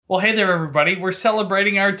Well, hey there, everybody. We're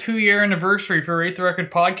celebrating our 2-year anniversary for Rate the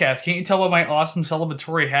Record podcast. Can't you tell by my awesome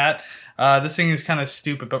celebratory hat? This thing is kind of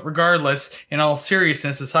stupid, but regardless, in all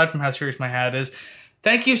seriousness, aside from how serious my hat is,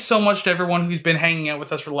 thank you so much to everyone who's been hanging out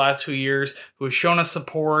with us for the last 2 years, who has shown us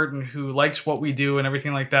support and who likes what we do and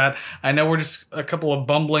everything like that. I know we're just a couple of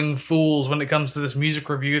bumbling fools when it comes to this music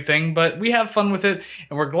review thing, but we have fun with it,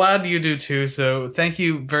 and we're glad you do too. So thank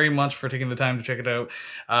you very much for taking the time to check it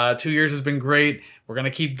out. 2 years has been great. We're going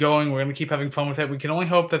to keep going. We're going to keep having fun with it. We can only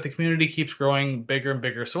hope that the community keeps growing bigger and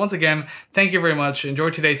bigger. So once again, thank you very much. Enjoy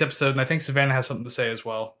today's episode, and I think Savannah has something to say as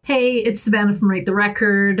well. Hey, it's Savannah from Rate the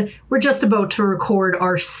Record. We're just about to record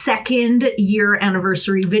our 2nd year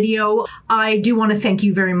anniversary video. I do want to thank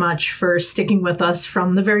you very much for sticking with us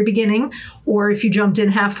from the very beginning, or if you jumped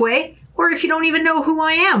in halfway, or if you don't even know who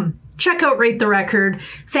I am. Check out Rate the Record.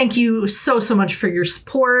 Thank you so much for your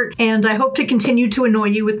support, and I hope to continue to annoy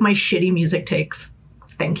you with my shitty music takes.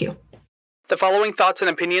 Thank you. The following thoughts and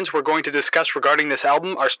opinions we're going to discuss regarding this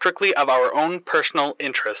album are strictly of our own personal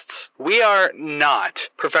interests. We are not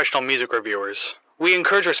professional music reviewers. We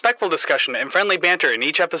encourage respectful discussion and friendly banter in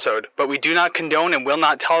each episode, but we do not condone and will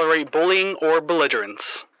not tolerate bullying or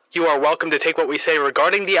belligerence. You are welcome to take what we say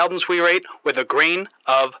regarding the albums we rate with a grain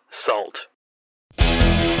of salt.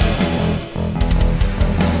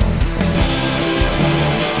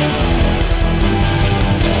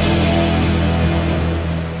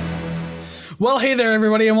 Well, hey there,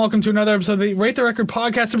 everybody, and welcome to another episode of the Rate the Record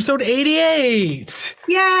podcast, episode 88.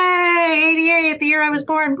 Yay! 88, the year I was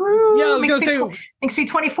born. Woo! Yeah, I was going to say... makes me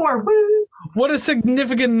 24. Woo! What a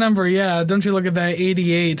significant number, yeah. Don't you look at that,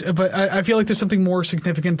 88. But I feel like there's something more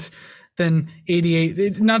significant than 88.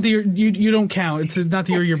 It's not the year, you don't count. It's not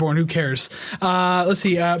the year you're born. Who cares? Let's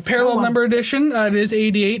see. Parallel number edition. It is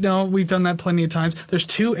 88. No, we've done that plenty of times. There's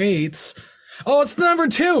 2 8s. Oh, it's number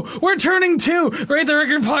 2. We're turning 2. Rate the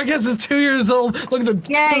Record podcast is 2 years old. Look at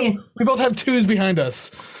the Yay. 2. We both have 2s behind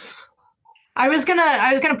us. I was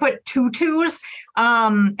gonna put 2 2s,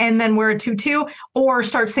 and then we're a 2-2, or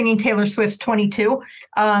start singing Taylor Swift's 22.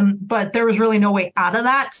 But there was really no way out of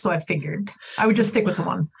that, so I figured I would just stick with the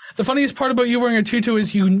 1. The funniest part about you wearing a tutu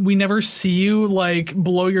is we never see you like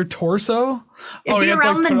below your torso. It'd be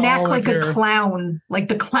around the neck like a clown, like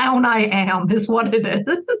the clown I am is what it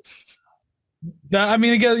is. I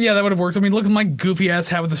mean, yeah, that would have worked. I mean, look at my goofy ass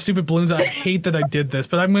hat with the stupid balloons. I hate that I did this,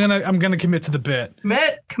 but I'm gonna commit to the bit.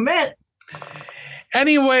 Commit.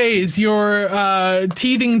 Anyways, your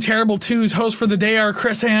teething terrible 2s host for the day are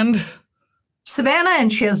Chris and Savannah,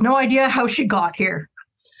 and she has no idea how she got here.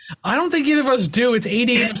 I don't think either of us do. It's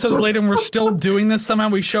 88 episodes later and we're still doing this. Somehow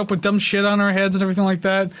we show up with dumb shit on our heads and everything like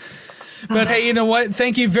that. But hey, you know what?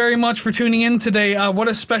 Thank you very much for tuning in today. What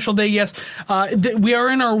a special day. Yes, we are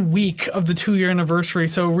in our week of the 2-year anniversary.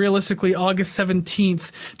 So realistically, August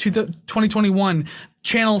 17th, 2021.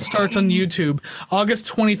 Channel starts on YouTube. August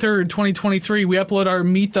 23rd, 2023, we upload our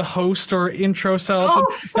Meet the Host or intro style.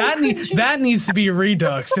 That needs to be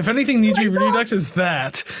reduxed. If anything needs to be reduxed, it's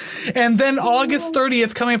that. And then August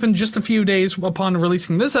 30th, coming up in just a few days upon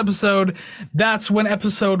releasing this episode, that's when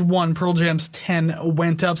episode 1, Pearl Jam's 10,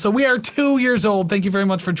 went up. So we are 2 years old. Thank you very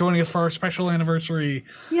much for joining us for our special anniversary.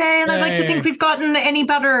 Yay, and I'd like to think we've gotten any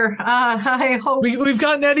better. I hope. We've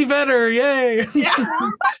gotten any better. Yay. Yeah.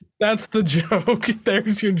 That's the joke.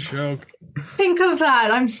 There's your joke. Think of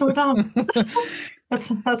that. I'm so dumb.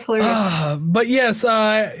 That's hilarious. But yes,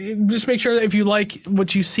 just make sure that if you like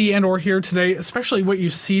what you see and or hear today, especially what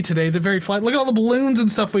you see today, the very flat. Look at all the balloons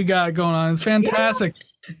and stuff we got going on. It's fantastic. Yeah.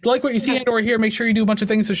 If you like what you see and or hear, make sure you do a bunch of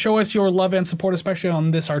things to show us your love and support, especially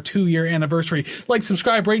on this, our 2-year anniversary. Like,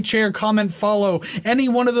 subscribe, rate, share, comment, follow. Any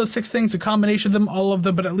one of those 6 things, a combination of them, all of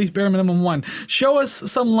them, but at least bare minimum 1. Show us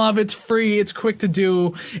some love. It's free. It's quick to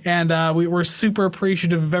do. And we're super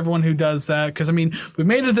appreciative of everyone who does that. Because, I mean, we've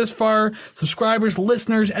made it this far. Subscribers,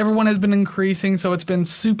 listeners, everyone has been increasing. So it's been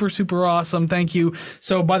super, super awesome. Thank you.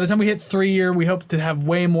 So by the time we hit 3 year, we hope to have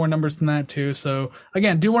way more numbers than that too. So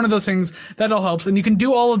again, do one of those things. That all helps. And you can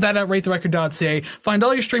do all of that at ratetherecord.ca. Find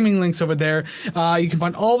all your streaming links over there. You can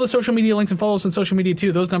find all the social media links and follow us on social media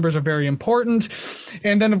too. Those numbers are very important.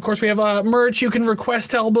 And then of course we have merch. You can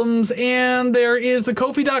request albums, and there is the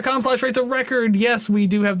Ko-fi.com/ratetherecord. Yes, we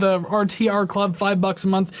do have the RTR Club, $5 a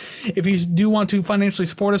month. If you do want to financially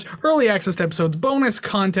support us, early access to episodes, bonus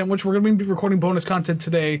content, which we're going to be recording bonus content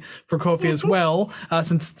today for Ko-fi as well,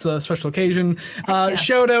 since it's a special occasion.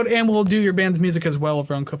 Shout out, and we'll do your band's music as well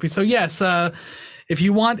over on Ko-fi. So yes, if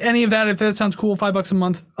you want any of that, if that sounds cool, $5 a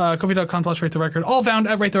month, Ko-fi.com/ratetherecord, all found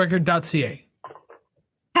at ratetherecord.ca.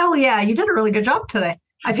 Hell yeah, you did a really good job today.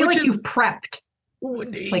 I feel like you've prepped.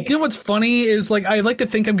 Like, You know what's funny is like I like to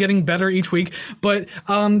think I'm getting better each week, but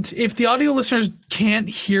if the audio listeners can't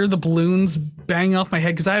hear the balloons banging off my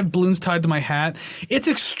head because I have balloons tied to my hat, it's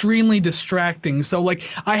extremely distracting. So like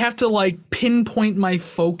I have to like pinpoint my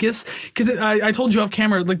focus because I told you off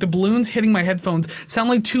camera, like the balloons hitting my headphones sound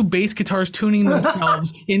like two bass guitars tuning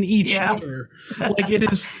themselves in each ear. Like it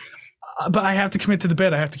is, but I have to commit to the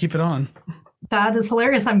bit. I have to keep it on. that is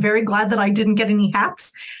hilarious. I'm very glad that I didn't get any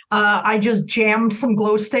hats. I just jammed some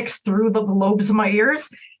glow sticks through the lobes of my ears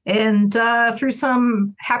and threw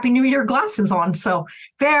some Happy New Year glasses on. So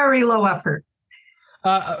very low effort.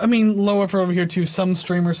 I mean, low effort over here too. Some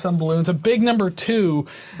streamers, some balloons. A big number 2.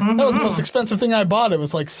 That was the most expensive thing I bought. It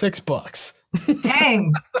was like $6.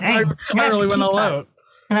 Dang. I really went all out.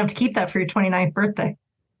 I'm going to have to keep that for your 29th birthday.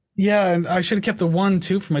 Yeah, and I should have kept the one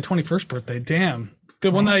too for my 21st birthday. Damn. The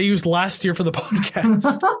one that I used last year for the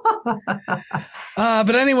podcast.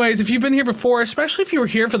 But anyways, if you've been here before, especially if you were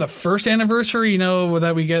here for the first anniversary, you know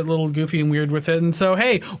that we get a little goofy and weird with it. And so,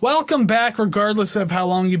 hey, welcome back, regardless of how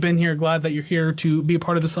long you've been here. Glad that you're here to be a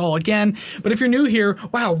part of this all again. But if you're new here,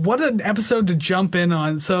 wow, what an episode to jump in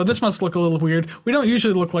on. So this must look a little weird. We don't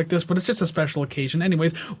usually look like this, but it's just a special occasion.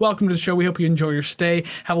 Anyways, welcome to the show. We hope you enjoy your stay.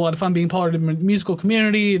 Have a lot of fun being part of the musical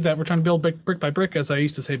community that we're trying to build brick by brick, as I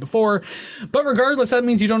used to say before. But regardless, that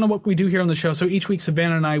means you don't know what we do here on the show. So each week,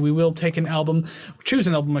 Savannah and I, we will take an album, choose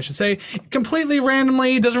an album, I should say, completely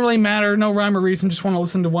randomly. Doesn't really matter. No rhyme or reason. Just want to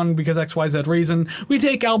listen to one because XYZ reason. We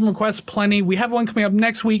take album requests plenty. We have one coming up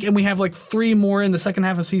next week, and we have like 3 more in the second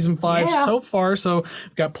half of season 5 so far. So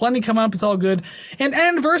we've got plenty coming up. It's all good. And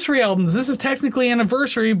anniversary albums. This is technically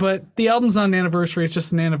anniversary, but the album's not an anniversary. It's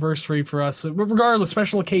just an anniversary for us. Regardless,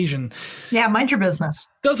 special occasion. Yeah, mind your business.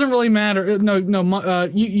 Doesn't really matter. No.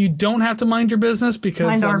 You don't have to mind your business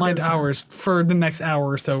because mind ours for the next hour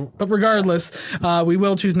or so. But regardless, we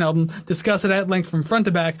will choose an album, discuss it at length from front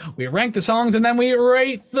to back. We rank the songs and then we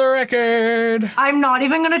rate the record. I'm not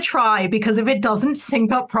even going to try because if it doesn't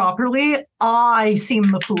sync up properly, I seem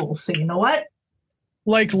the fool. So you know what?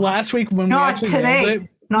 Like last week when we actually nailed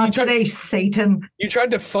it. Not today, Satan. You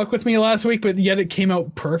tried to fuck with me last week, but yet it came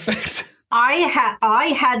out perfect.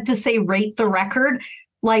 I had to say rate the record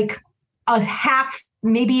like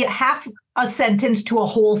maybe half a sentence to a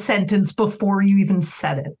whole sentence before you even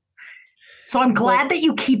said it. So I'm glad that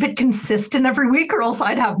you keep it consistent every week, or else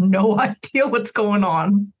I'd have no idea what's going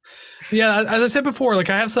on. Yeah, as I said before, like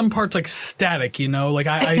I have some parts like static, you know, like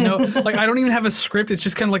I know, like I don't even have a script. It's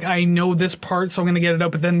just kind of like I know this part, so I'm going to get it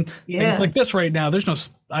up. But then things like this right now,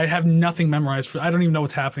 I have nothing memorized. I don't even know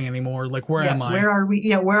what's happening anymore. Like, where am I? Where are we?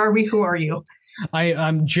 Yeah, where are we? Who are you?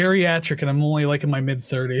 I'm geriatric and I'm only like in my mid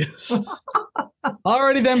 30s.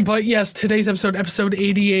 Alrighty then, but yes, today's episode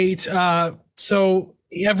 88. So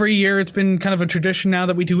every year it's been kind of a tradition now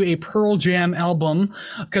that we do a Pearl Jam album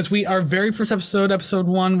because our very first episode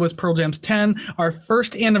 1 was Pearl Jam's 10. Our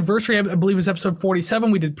first anniversary, I believe, was episode 47.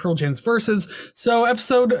 We did Pearl Jam's Verses. So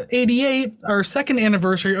episode 88, our second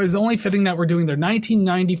anniversary, is only fitting that we're doing their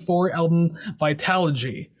 1994 album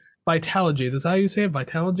Vitalogy. Vitalogy. That's how you say it?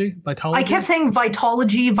 Vitalogy? I kept saying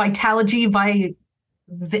Vitalogy.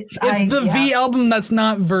 It's the V album that's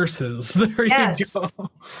not Verses. There you go.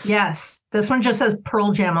 Yes. This one just says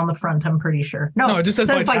Pearl Jam on the front, I'm pretty sure. No, it just says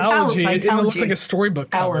Vitalogy. It looks like a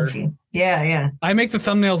storybook cover. Yeah. I make the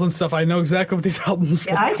thumbnails and stuff. I know exactly what these albums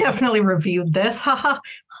are. I definitely reviewed this.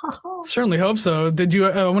 Certainly hope so. Did you?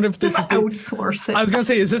 I wonder if this is outsource it. I was going to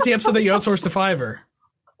say, is this the episode that you outsourced to Fiverr?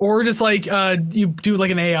 Or just like you do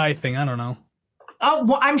like an AI thing? I don't know. Oh,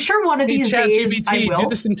 well, I'm sure one of these days GPT, I will. Do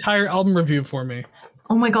this entire album review for me.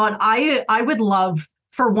 Oh my God. I would love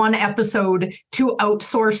for one episode to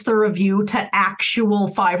outsource the review to actual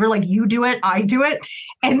Fiverr. Like you do it, I do it,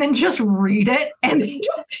 and then just read it. And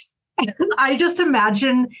I just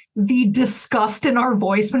imagine the disgust in our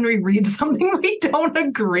voice when we read something we don't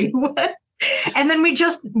agree with. And then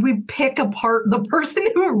we pick apart the person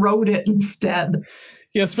who wrote it instead.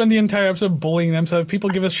 Yeah, spend the entire episode bullying them. So if people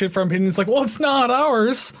give us shit for our opinions, like, well, it's not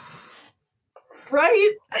ours.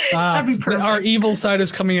 Right? That'd be perfect. Our evil side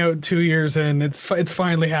is coming out 2 years in. It's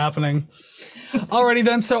finally happening. Alrighty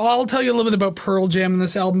then, so I'll tell you a little bit about Pearl Jam and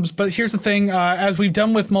this album, but here's the thing, as we've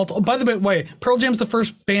done with multiple... By the way, Pearl Jam's the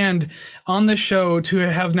first band on this show to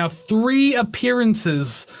have now 3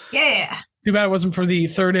 appearances. Yeah. Too bad it wasn't for the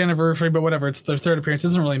 3rd anniversary, but whatever. It's their 3rd appearance. It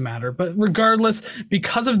doesn't really matter. But regardless,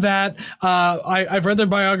 because of that, I've read their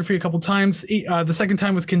biography a couple times. The 2nd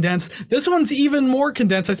time was condensed. This one's even more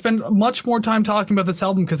condensed. I spent much more time talking about this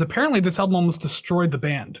album because apparently this album almost destroyed the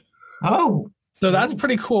band. Oh. So that's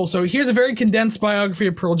pretty cool. So here's a very condensed biography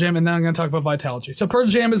of Pearl Jam, and then I'm going to talk about Vitalogy. So Pearl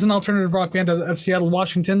Jam is an alternative rock band of Seattle,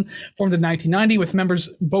 Washington, formed in 1990 with members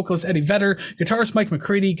vocalist Eddie Vedder, guitarist Mike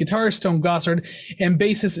McCready, guitarist Stone Gossard, and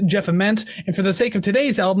bassist Jeff Ament. And for the sake of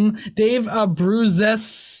today's album, Dave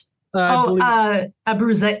Abruzes. Abruzes.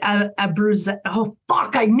 Oh,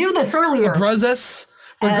 fuck. I knew this earlier. Abruzes.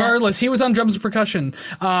 Regardless, he was on drums and percussion,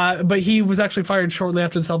 but he was actually fired shortly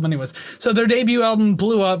after this album anyways. So their debut album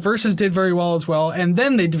blew up, Versus did very well as well, and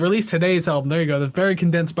then they released today's album. There you go, the very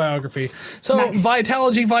condensed biography. So nice.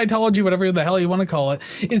 Vitalogy, whatever the hell you want to call it,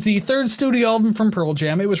 is the third studio album from Pearl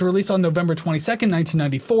Jam. It was released on November 22nd,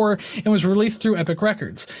 1994, and was released through Epic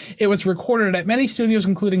Records. It was recorded at many studios,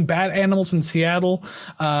 including Bad Animals in Seattle,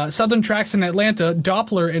 Southern Tracks in Atlanta,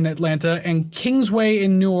 Doppler in Atlanta, and Kingsway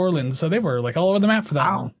in New Orleans. So they were like all over the map for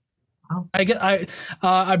that. Wow.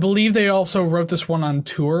 I believe they also wrote this one on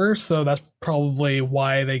tour, so that's probably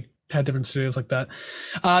why they had different studios like that.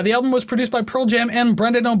 The album was produced by Pearl Jam and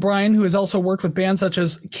Brendan O'Brien, who has also worked with bands such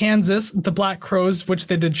as Kansas, the Black Crowes, which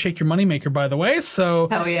they did Shake Your Moneymaker, by the way. So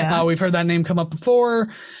we've heard that name come up before.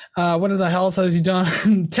 What the hell else has he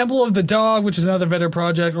done? Temple of the Dog, which is another Vedder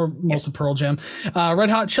project, or most of Pearl Jam. Red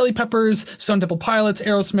Hot Chili Peppers, Stone Temple Pilots,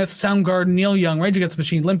 Aerosmith, Soundgarden, Neil Young, Rage Against the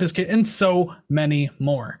Machine, Limp Bizkit, and so many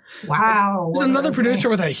more. Wow. He's another producer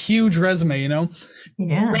with a huge resume, you know?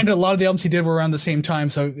 Yeah. Granted, a lot of the albums he did were around the same time,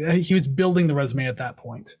 so he was building the resume at that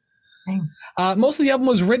point. Most of the album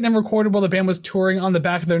was written and recorded while the band was touring on the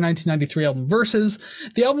back of their 1993 album Versus.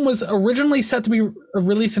 The album was originally set to be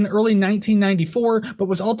released in early 1994, but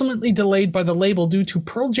was ultimately delayed by the label due to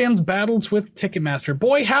Pearl Jam's battles with Ticketmaster.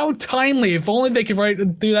 Boy, how timely! If only they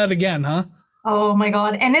could do that again, huh? Oh my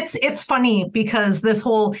God. And it's funny because this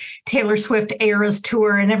whole Taylor Swift Eras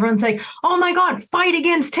tour and everyone's like, oh my God, fight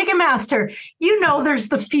against Ticketmaster. You know, there's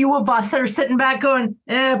the few of us that are sitting back going,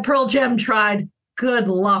 Pearl Jam tried. Good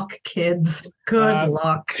luck, kids. Good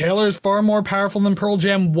luck. Taylor's far more powerful than Pearl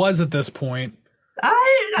Jam was at this point.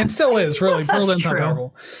 And still is, really. Pearl Jam's not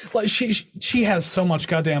powerful. Like, she has so much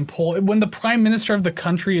goddamn pull. When the prime minister of the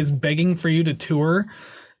country is begging for you to tour,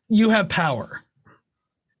 you have power.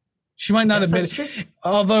 She might not admit it,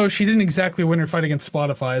 although she didn't exactly win her fight against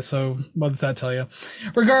Spotify, so what does that tell you?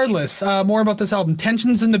 Regardless, more about this album.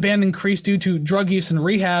 Tensions in the band increased due to drug use and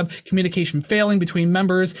rehab, communication failing between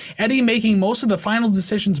members, Eddie making most of the final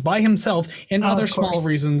decisions by himself, and other small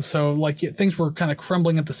reasons. So, like, things were kind of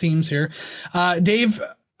crumbling at the seams here. Dave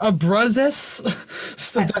Abruzes,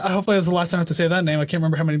 hopefully that's the last time I have to say that name. I can't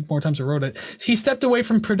remember how many more times I wrote it. He stepped away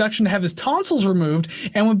from production to have his tonsils removed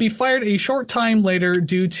and would be fired a short time later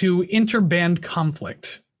due to inter-band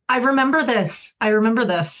conflict. I remember this.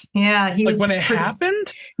 Yeah. He was when it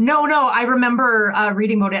happened? No. I remember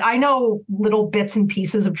reading about it. I know little bits and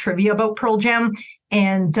pieces of trivia about Pearl Jam.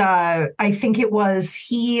 And I think it was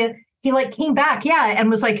he like came back. Yeah. And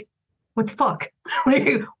was like, what the fuck?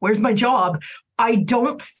 Where's my job? I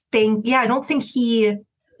don't think he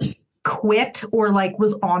quit or like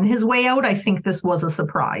was on his way out. I think this was a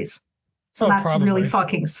surprise. So that probably really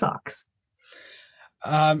fucking sucks.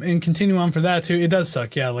 And continue on for that too. It does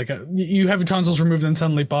suck. Yeah. Like you have your tonsils removed and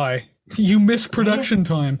suddenly bye. You missed production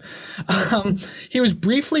time. He was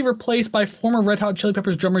briefly replaced by former Red Hot Chili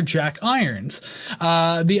Peppers drummer Jack Irons.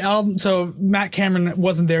 The album, so Matt Cameron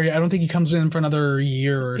wasn't there yet. I don't think he comes in for another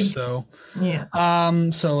year or so. Yeah.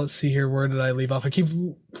 So let's see here. Where did I leave off? I keep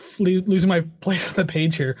losing my place on the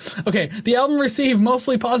page here. Okay. The album received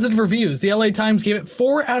mostly positive reviews. The LA Times gave it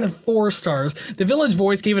 4 out of 4 stars. The Village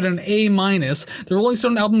Voice gave it an A-. The Rolling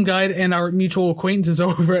Stone Album Guide and our mutual acquaintances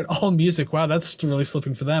over at All Music, wow, that's really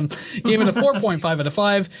slipping for them, gave it a 4.5 out of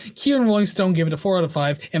 5. Q and Rolling Stone gave it a 4 out of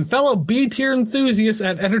 5. And fellow B-tier enthusiasts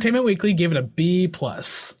at Entertainment Weekly gave it a B+.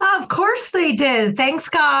 Of course they did. Thanks,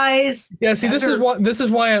 guys. Yeah, see, this is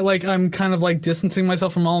why I'm kind of like distancing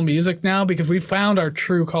myself from All Music now, because we found our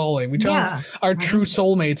true calling. We found our true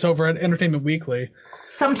soulmates over at Entertainment Weekly.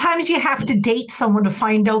 Sometimes you have to date someone to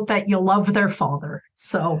find out that you love their father.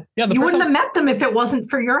 So you wouldn't have met them if it wasn't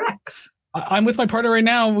for your ex. I'm with my partner right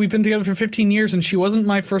now. We've been together for 15 years, and she wasn't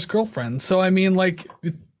my first girlfriend. So, I mean, like,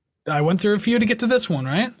 I went through a few to get to this one,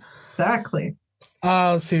 right? Exactly.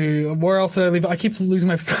 Let's see. Where else did I leave? I keep losing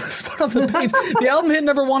my spot on the page. The album hit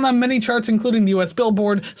 #1 on many charts, including the US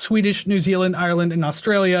Billboard, Swedish, New Zealand, Ireland, and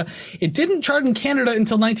Australia. It didn't chart in Canada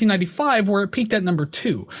until 1995, where it peaked at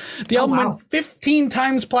 #2. The album went 15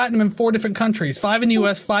 times platinum in 4 different countries, 5 in the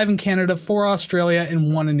US, 5 in Canada, 4 Australia,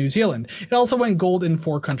 and 1 in New Zealand. It also went gold in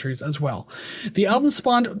 4 countries as well. The album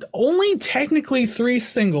spawned only technically 3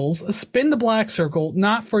 singles: Spin the Black Circle,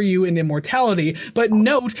 Not For You, and Immortality. But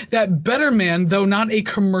note that Better Man, though not a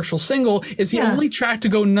commercial single. It's the only track to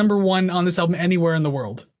go #1 on this album anywhere in the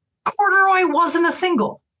world. Corduroy wasn't a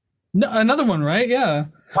single. No, another one, right? Yeah.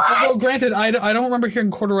 What? Although, granted, I don't remember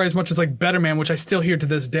hearing Corduroy as much as like Better Man, which I still hear to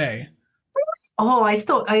this day. Oh,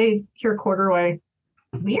 I hear Corduroy.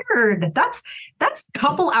 Weird. That's a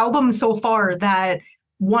couple albums so far that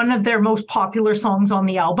one of their most popular songs on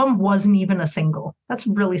the album wasn't even a single. That's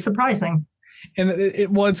really surprising. And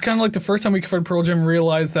it's kind of like the first time we covered Pearl Jam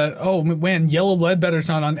realized that, oh man, Yellow Ledbetter's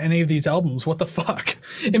not on any of these albums. What the fuck?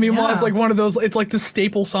 I mean, well, it's like one of those, it's like the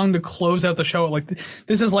staple song to close out the show. Like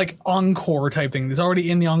this is like encore type thing. It's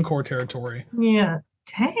already in the encore territory. Yeah.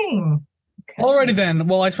 Dang. Okay. Alrighty then.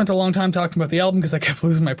 Well, I spent a long time talking about the album because I kept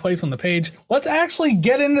losing my place on the page. Let's actually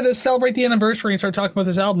get into this, celebrate the anniversary, and start talking about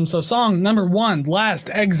this album. So song #1, Last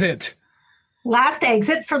Exit. Last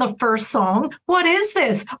Exit for the first song. What is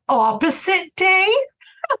this? Opposite Day?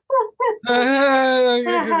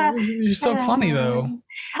 You're so funny, though.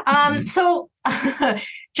 So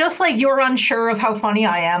just like you're unsure of how funny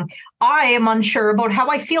I am unsure about how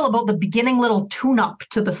I feel about the beginning little tune-up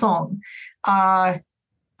to the song.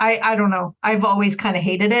 I don't know. I've always kind of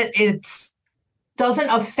hated it. It's doesn't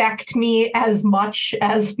affect me as much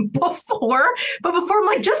as before. But before I'm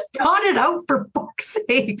like, just cut it out for fuck's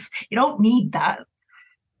sakes. You don't need that.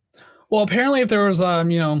 Well, apparently if there was,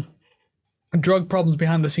 drug problems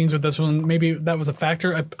behind the scenes with this one, maybe that was a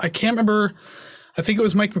factor. I can't remember. I think it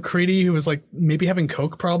was Mike McCready who was like maybe having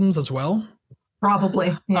coke problems as well.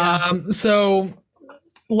 Probably. Yeah. So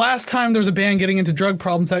last time there was a band getting into drug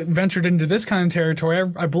problems that ventured into this kind of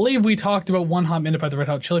territory, I believe we talked about One Hot Minute by the Red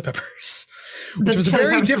Hot Chili Peppers, which was a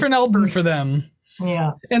very different album for them.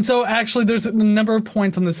 Yeah. And so actually there's a number of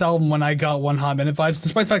points on this album when I got One Hot Minute vibes,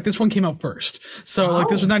 despite the fact this one came out first. So like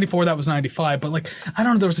this was 94, that was 95. But like, I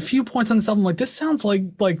don't know, there was a few points on this album like this sounds like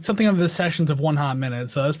something out of the sessions of One Hot Minute.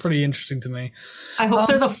 So that's pretty interesting to me. I hope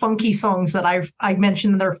they're the funky songs that I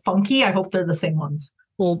mentioned they're funky. I hope they're the same ones.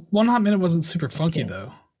 Well, One Hot Minute wasn't super funky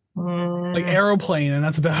though. Like Aeroplane, and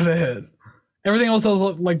that's about it. Everything else was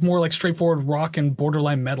like more like straightforward rock and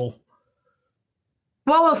borderline metal.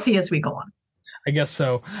 Well, we'll see as we go on. I guess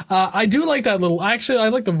so. I do like that little. I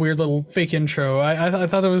like the weird little fake intro. I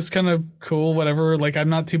thought it was kind of cool. Whatever. Like I'm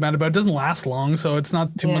not too mad about it. It doesn't last long, so it's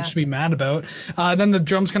not too much to be mad about. Then the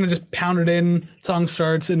drums kind of just pounded in. Song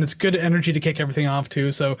starts, and it's good energy to kick everything off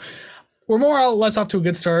too. So we're more or less off to a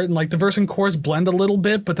good start, and like the verse and chorus blend a little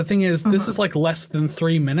bit. But the thing is, this is like less than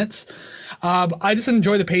 3 minutes. I just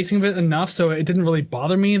enjoy the pacing of it enough, so it didn't really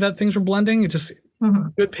bother me that things were blending. It just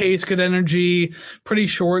good pace, good energy, pretty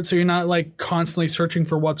short, so you're not like constantly searching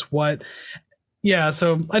for what's what. Yeah,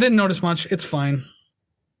 so I didn't notice much. It's fine.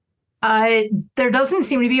 There doesn't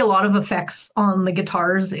seem to be a lot of effects on the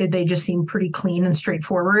guitars. They just seem pretty clean and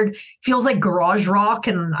straightforward. Feels like garage rock,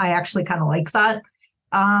 and I actually kind of like that.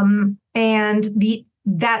 And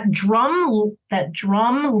that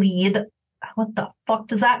drum lead, what the fuck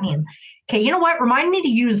does that mean? Okay, you know what? Remind me to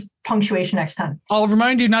use punctuation next time. I'll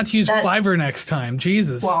remind you not to use Fiverr next time.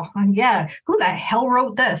 Jesus. Well, yeah. Who the hell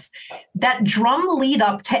wrote this? That drum lead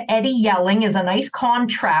up to Eddie yelling is a nice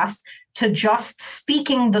contrast to just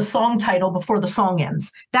speaking the song title before the song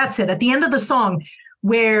ends. That's it. At the end of the song,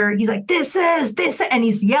 where he's like, this is, and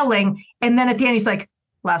he's yelling. And then at the end, he's like,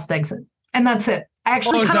 last exit. And that's it. I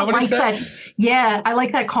actually kind of like that. Yeah, I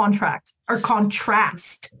like that contrast.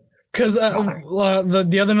 Because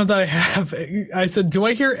the other note that I have, I said, do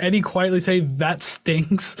I hear Eddie quietly say that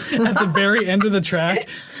stinks at the very end of the track?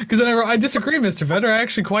 Because then I disagree, Mr. Vedder. I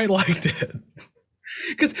actually quite liked it.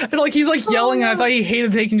 Because like he's like yelling, and I thought he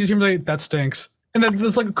hated taking just him like that stinks, and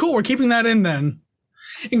that's like cool. We're keeping that in then.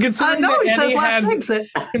 And considering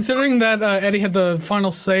that Eddie had the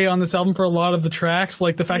final say on this album for a lot of the tracks,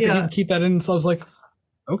 like the fact that he could keep that in, so I was like,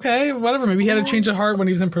 okay, whatever. Maybe he had a change of heart when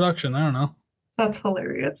he was in production. I don't know. That's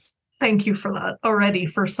hilarious. Thank you for that already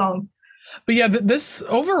for song. But yeah, this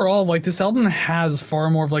overall, like this album has far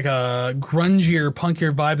more of like a grungier,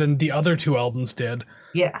 punkier vibe than the other two albums did.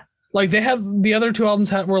 Yeah. Like the other two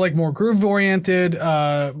albums were like more groove oriented,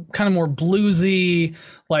 kind of more bluesy,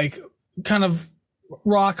 like kind of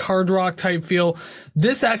hard rock type feel.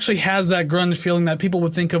 This actually has that grunge feeling that people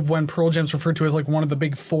would think of when Pearl Jam's referred to as like one of the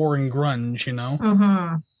big four in grunge, you know?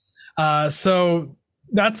 So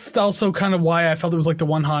that's also kind of why I felt it was like the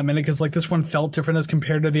One Hot Minute, because like this one felt different as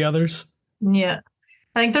compared to the others. Yeah.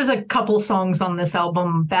 I think there's a couple songs on this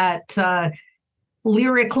album that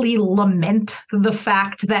lyrically lament the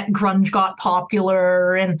fact that grunge got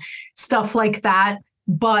popular and stuff like that.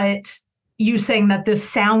 But you saying that this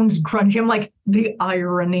sounds grungy, I'm like, the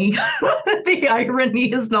irony. The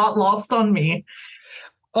irony is not lost on me.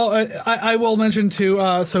 Oh, I will mention too.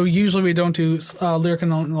 So usually we don't do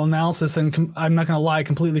lyrical analysis, and I'm not gonna lie, I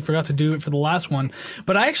completely forgot to do it for the last one.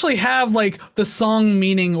 But I actually have like the song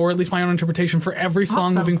meaning, or at least my own interpretation for every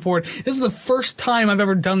song moving forward. This is the first time I've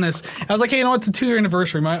ever done this. I was like, hey, you know, it's a 2-year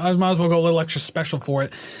anniversary. I might as well go a little extra special for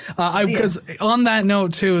it. Because on that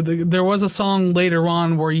note too, there was a song later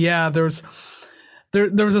on where there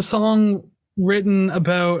was a song written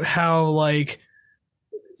about how like.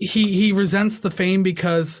 He resents the fame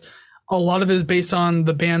because a lot of it is based on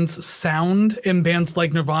the band's sound, and bands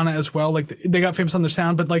like Nirvana as well. Like they got famous on their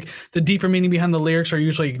sound, but like the deeper meaning behind the lyrics are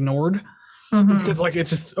usually ignored because like it's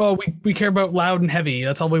just we care about loud and heavy.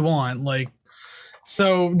 That's all we want. Like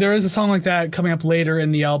so there is a song like that coming up later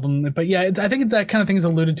in the album. But yeah, I think that kind of thing is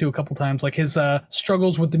alluded to a couple times, like his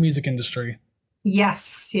struggles with the music industry.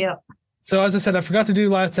 Yes. Yeah. So as I said, I forgot to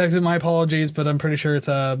do Last Exit. My apologies, but I'm pretty sure it's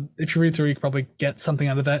if you read through, you can probably get something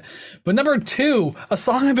out of that. But number 2, a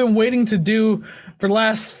song I've been waiting to do for the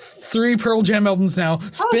last 3 Pearl Jam albums now,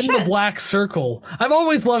 Spin the Black Circle. I've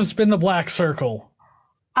always loved Spin the Black Circle.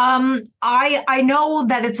 I know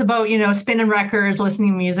that it's about, you know, spinning records,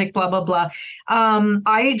 listening to music, blah, blah, blah.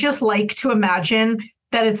 I just like to imagine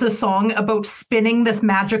that it's a song about spinning this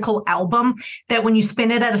magical album that when you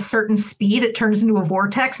spin it at a certain speed, it turns into a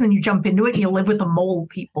vortex, and then you jump into it and you live with the mole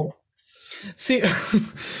people. See,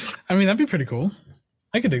 I mean, that'd be pretty cool.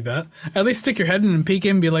 I could dig that. At least stick your head in and peek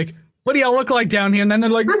in and be like, what do y'all look like down here? And then they're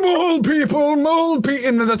like, mole people,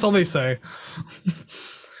 and then that's all they say.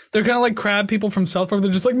 They're kind of like crab people from South Park.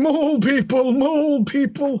 They're just like, mole people, mole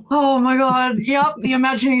people. Oh my God. Yep. The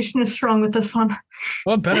imagination is strong with this one.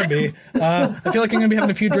 Well, it better be. I feel like I'm going to be having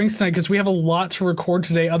a few drinks tonight because we have a lot to record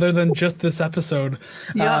today other than just this episode.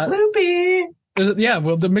 Yeah, loopy.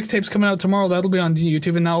 Well, the mixtape's coming out tomorrow. That'll be on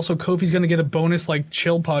YouTube. And now also Kofi's going to get a bonus like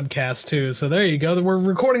chill podcast too. So there you go. We're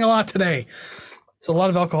recording a lot today. So a lot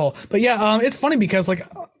of alcohol. But yeah, it's funny because like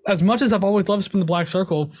as much as I've always loved Spin the Black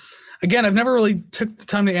Circle, again, I've never really took the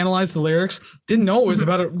time to analyze the lyrics. Didn't know it was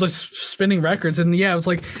about it, just spinning records. And yeah, it was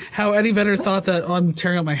like how Eddie Vedder thought that. Oh, I'm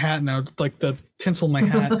tearing up my hat now, like the tinsel in my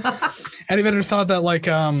hat. Eddie Vedder thought that like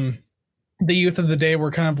the youth of the day were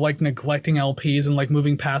kind of like neglecting LPs and like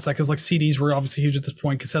moving past that because like CDs were obviously huge at this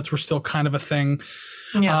point. Cassettes were still kind of a thing.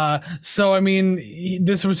 Yeah. So I mean,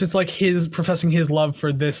 this was just like his professing his love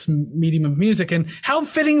for this medium of music, and how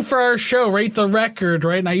fitting for our show, right? The record,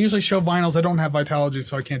 right? And I usually show vinyls. I don't have Vitalogy,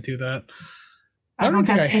 so I can't do that. I don't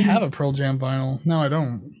think I have a Pearl Jam vinyl. No, I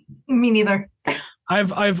don't. Me neither.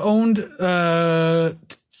 I've owned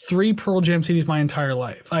 3 Pearl Jam CDs my entire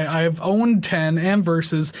life. I've owned 10 and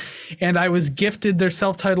Versus, and I was gifted their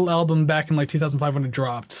self-titled album back in like 2005 when it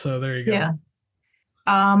dropped. So there you go. Yeah.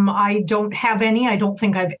 I don't have any. I don't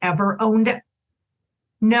think I've ever owned it.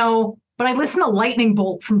 No, but I listened to Lightning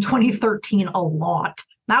Bolt from 2013 a lot.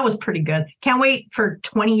 That was pretty good. Can't wait for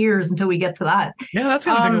 20 years until we get to that. Yeah, that's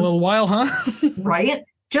going to take a little while, huh? Right?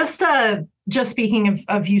 Just speaking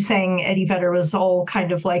of you saying Eddie Vedder was all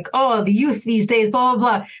kind of like, oh, the youth these days, blah,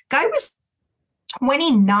 blah, blah. Guy was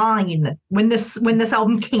 29 when this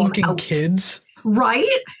album came Fucking out. Kids.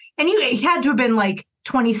 Right? And he had to have been like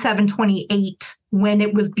 27, 28 when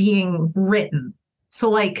it was being written. So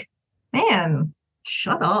like, man,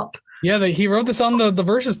 shut up. Yeah, he wrote this on the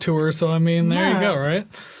Versus tour. So, I mean, there you go,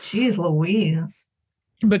 right? Jeez Louise.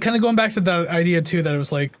 But kind of going back to that idea, too, that it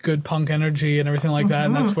was like good punk energy and everything like that.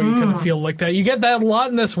 And that's what you kind of feel like that. You get that a lot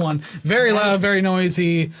in this one. Very loud, very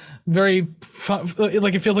noisy, very fun,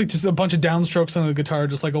 like it feels like just a bunch of downstrokes on the guitar,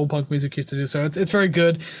 just like old punk music used to do. So it's very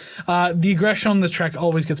good. The aggression on this track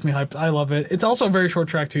always gets me hyped. I love it. It's also a very short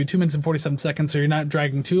track, too, 2 minutes and 47 seconds. So you're not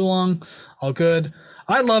dragging too long. All good.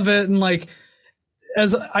 I love it. And like,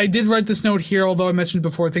 as I did write this note here, although I mentioned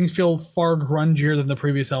before, things feel far grungier than the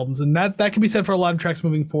previous albums, and that can be said for a lot of tracks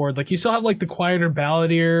moving forward. Like you still have like the quieter,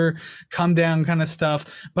 balladier, calm down kind of stuff,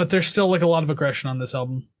 but there's still like a lot of aggression on this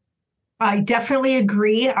album. I definitely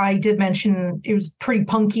agree. I did mention it was pretty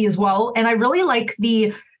punky as well, and I really like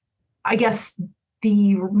the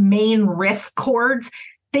main riff chords.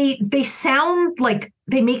 They sound like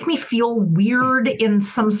they make me feel weird in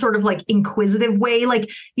some sort of like inquisitive way. Like,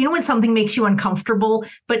 you know, when something makes you uncomfortable,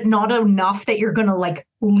 but not enough that you're going to like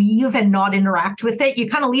leave and not interact with it. You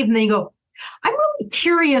kind of leave and then you go, I'm really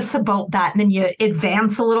curious about that. And then you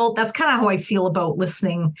advance a little. That's kind of how I feel about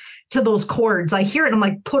listening to those chords. I hear it and I'm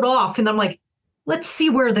like put off and I'm like, let's see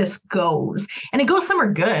where this goes. And it goes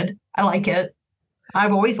somewhere good. I like it.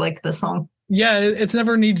 I've always liked this song. Yeah, it's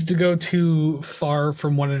never needed to go too far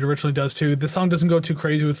from what it originally does too. The song doesn't go too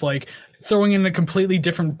crazy with like throwing in a completely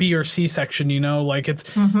different B or C section, you know? Like it's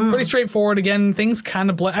pretty straightforward. Again, things kind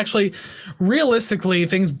of blend. Actually, realistically,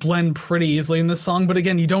 things blend pretty easily in this song, but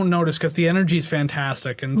again, you don't notice because the energy is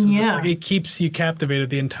fantastic and so just like it keeps you captivated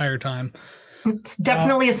the entire time. It's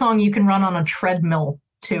definitely a song you can run on a treadmill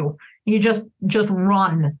too. You just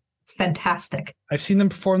run. It's fantastic. I've seen them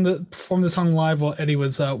perform the song live while Eddie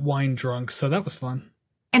was wine drunk, so that was fun.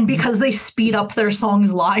 And because they speed up their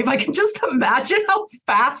songs live, I can just imagine how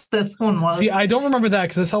fast this one was. See, I don't remember that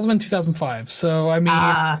because I saw them in 2005. So, I mean,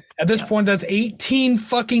 at this point, that's 18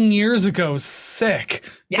 fucking years ago. Sick.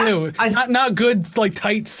 Yeah. Ew. Not good, like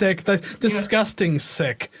tight sick. That's disgusting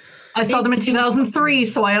sick. I saw them in 2003,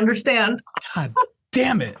 so I understand. God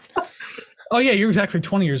damn it. Oh, yeah, you're exactly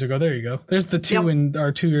 20 years ago. There you go. There's the in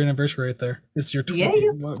our 2-year anniversary right there. It's your 20,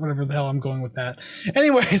 whatever the hell I'm going with that.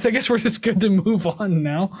 Anyways, I guess we're just good to move on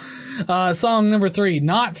now. Song number 3,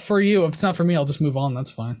 Not For You. If it's not for me, I'll just move on.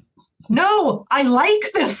 That's fine. No, I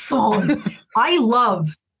like this song. I love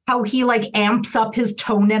how he like amps up his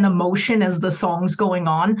tone and emotion as the song's going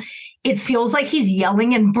on. It feels like he's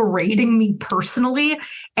yelling and berating me personally,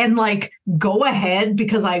 and like, go ahead,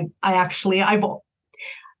 because I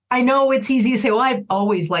know it's easy to say, well, I've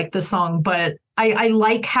always liked the song, but I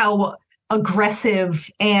like how aggressive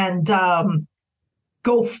and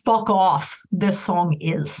go fuck off this song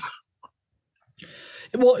is.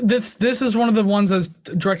 Well, this is one of the ones that's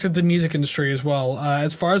directed the music industry as well.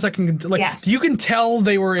 As far as I can, you can tell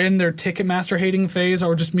they were in their Ticketmaster hating phase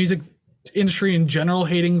or just music industry in general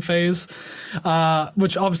hating phase,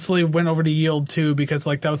 which obviously went over to Yield too, because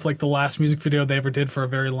like that was like the last music video they ever did for a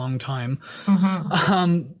very long time.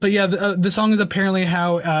 But yeah, the song is apparently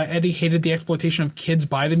how Eddie hated the exploitation of kids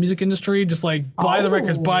by the music industry, just like buy the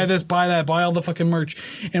records, buy this, buy that, buy all the fucking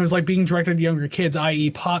merch, and it was like being directed at younger kids,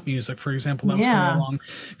 i.e. pop music, for example, that was coming along,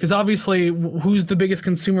 because obviously who's the biggest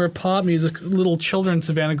consumer of pop music? Little children in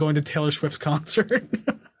Savannah going to Taylor Swift's concert.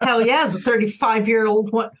 Hell yeah, as a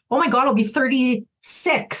 35-year-old one. Oh my God, I'll be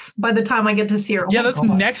 36 by the time I get to see her. That's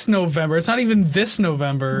next November. It's not even this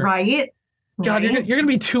November. Right? God, you're gonna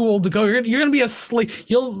be too old to go. You're gonna be asleep.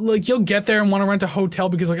 You'll get there and want to rent a hotel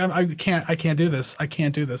because like I can't do this. I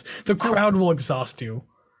can't do this. The crowd will exhaust you.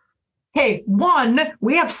 Hey, 1,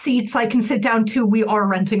 we have seats I can sit down. 2, we are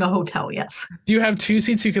renting a hotel. Yes. Do you have 2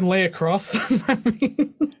 seats you can lay across them? I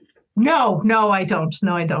mean, no, I don't.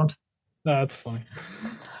 No, I don't. No, that's funny.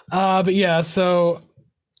 But yeah, so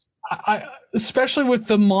I especially with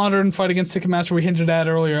the modern fight against Ticketmaster we hinted at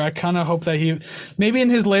earlier, I kind of hope that he maybe in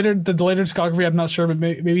his later discography, I'm not sure, but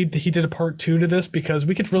maybe he did a part 2 to this, because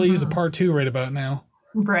we could really use a part 2 right about now.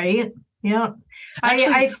 Right. Yeah.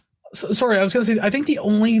 Actually, sorry, I was going to say, I think the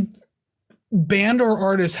only band or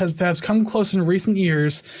artist that's come close in recent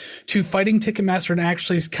years to fighting Ticketmaster and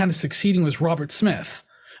actually kind of succeeding was Robert Smith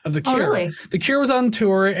of The Cure. Oh, really? The Cure was on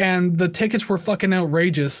tour and the tickets were fucking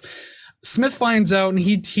outrageous. Smith finds out and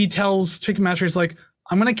he tells Ticketmaster, he's like,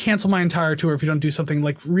 I'm going to cancel my entire tour if you don't do something,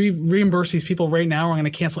 like reimburse these people right now, or I'm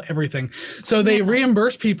going to cancel everything. So they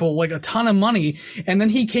reimburse people like a ton of money. And then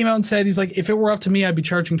he came out and said, he's like, if it were up to me, I'd be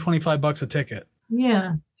charging $25 a ticket.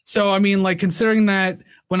 Yeah. So, I mean, like, considering that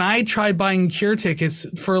when I tried buying Cure tickets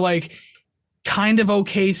for like kind of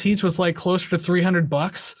okay seats was like closer to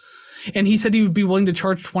 $300, and he said he would be willing to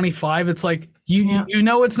charge 25. It's like, you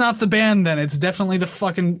know, it's not the band then. It's definitely the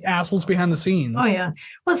fucking assholes behind the scenes. Oh, yeah.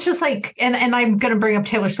 Well, it's just like, and I'm going to bring up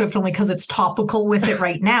Taylor Swift only because it's topical with it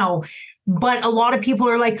right now. But a lot of people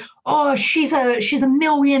are like, oh, she's a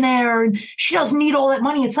millionaire and she doesn't need all that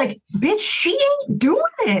money. It's like, bitch, she ain't doing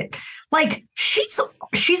it. Like, she's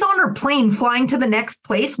on her plane flying to the next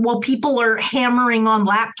place while people are hammering on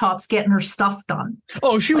laptops getting her stuff done.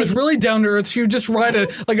 Oh, she was really down to earth. She would just ride a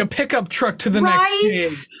pickup truck to the next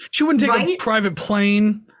stage. She wouldn't take a private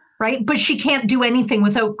plane. Right? But she can't do anything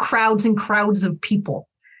without crowds and crowds of people.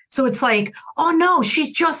 So it's like, oh no,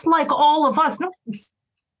 she's just like all of us. No,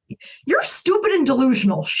 you're stupid and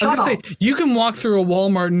delusional. Shut up. Say, you can walk through a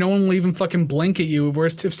Walmart and no one will even fucking blink at you.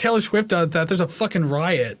 Whereas if Taylor Swift does that, there's a fucking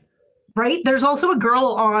riot. Right? There's also a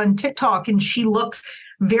girl on TikTok and she looks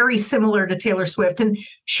very similar to Taylor Swift and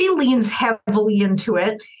she leans heavily into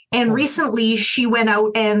it. And recently she went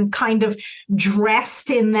out and kind of dressed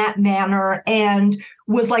in that manner and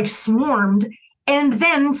was like swarmed and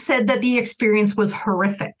then said that the experience was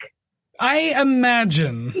horrific. I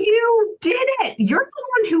imagine. You did it. You're the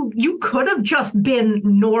one who you could have just been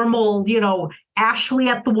normal, you know, Ashley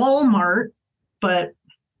at the Walmart, but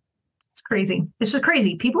it's crazy. It's just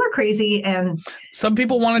crazy. People are crazy, and some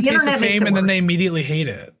people want to taste the fame and then they immediately hate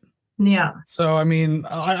it. Yeah. So, I mean,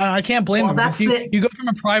 I can't blame Well, him. that's You go from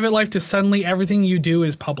a private life to suddenly everything you do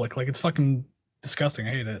is public. Like, it's fucking disgusting. I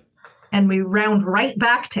hate it. And we round right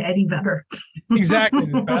back to Eddie Vedder. Exactly.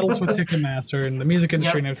 There's battles with Ticketmaster and the music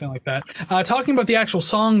industry and everything like that. Talking about the actual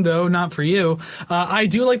song, though, not for you, I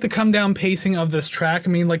do like the come down pacing of this track.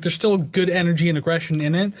 I mean, like, there's still good energy and aggression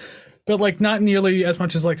in it, but, like, not nearly as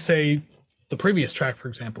much as, like, say, the previous track, for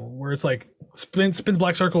example, where it's like Spin the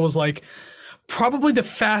Black Circle was like probably the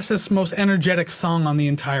fastest, most energetic song on the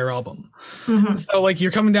entire album. So like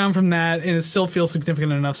you're coming down from that and it still feels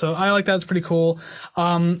significant enough. So I like that. It's pretty cool.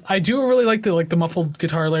 I do really like the muffled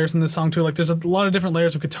guitar layers in this song too. Like there's a lot of different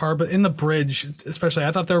layers of guitar, but in the bridge especially,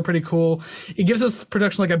 I thought they were pretty cool. It gives this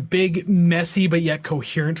production like a big, messy, but yet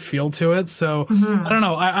coherent feel to it. So I don't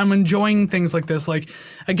know. I'm enjoying things like this. Like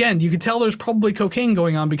again, you could tell there's probably cocaine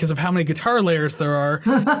going on because of how many guitar layers there are.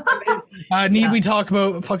 Need we talk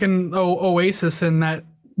about fucking Oasis and that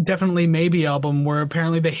Definitely Maybe album where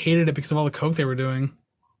apparently they hated it because of all the coke they were doing.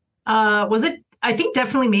 Was it? I think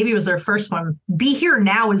Definitely Maybe was their first one. Be Here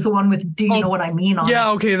Now is the one with Do You Know What I Mean on it.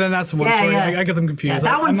 Okay, then that's the one. Sorry, I get them confused.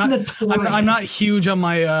 That one's notorious. I'm not huge on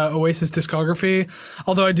my Oasis discography,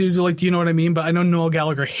 although I do like Do You Know What I Mean, but I know Noel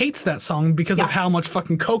Gallagher hates that song because of how much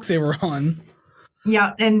fucking coke they were on.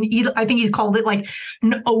 Yeah, and I think he's called it like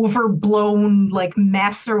an overblown like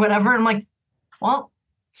mess or whatever. I'm like, well,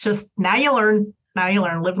 it's just now you learn,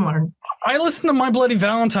 live and learn. I listen to My Bloody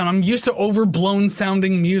Valentine. I'm used to overblown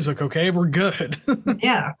sounding music. Okay, we're good.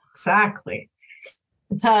 Yeah, exactly.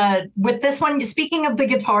 With this one, speaking of the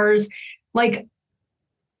guitars, like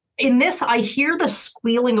in this, I hear the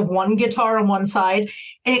squealing of one guitar on one side,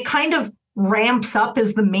 and it kind of ramps up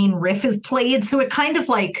as the main riff is played. So it kind of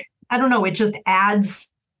like, I don't know, it just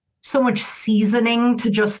adds so much seasoning to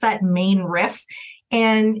just that main riff.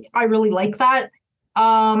 And I really like that.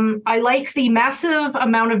 I like the massive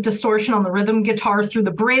amount of distortion on the rhythm guitar through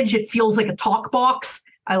the bridge. It feels like a talk box.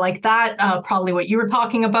 I like that. Probably what you were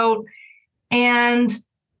talking about. And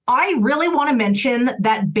I really want to mention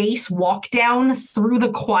that bass walk down through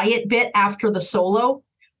the quiet bit after the solo.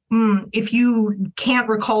 If you can't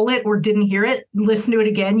recall it or didn't hear it, listen to it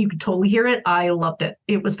again. You could totally hear it. I loved it.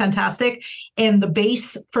 It was fantastic. And the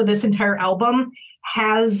bass for this entire album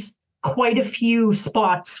has quite a few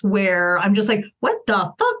spots where I'm just like, what the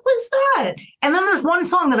fuck was that? And then there's one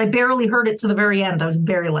song that I barely heard it to the very end. I was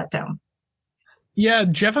very let down. Yeah,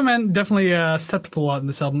 Jeff Ament definitely stepped up a lot in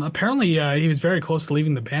this album. Apparently, he was very close to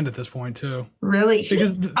leaving the band at this point, too. Really?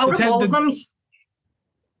 Because out of all of them,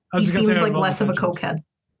 he seems like less of a cokehead.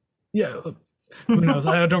 Yeah, who knows?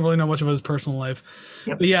 I don't really know much of his personal life.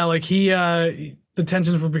 But yeah, like the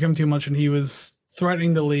tensions were becoming too much and he was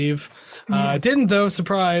threatening to leave. Didn't though,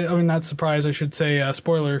 not surprise, I should say,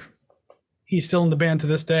 spoiler, he's still in the band to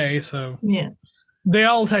this day, so yeah. They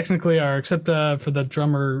all technically are, except for the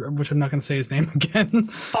drummer, which I'm not going to say his name again.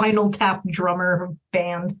 Spinal Tap drummer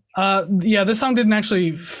band. This song didn't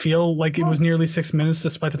actually feel like it was nearly 6 minutes,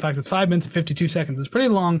 despite the fact it's 5 minutes and 52 seconds. It's pretty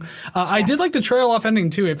long. I did like the trail off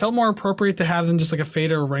ending too. It felt more appropriate to have than just like a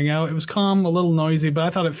fade or a ring out. It was calm, a little noisy, but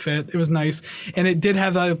I thought it fit. It was nice, and it did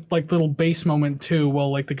have that like little bass moment too,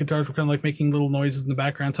 while like the guitars were kind of like making little noises in the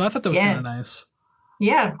background. So I thought that was kind of nice.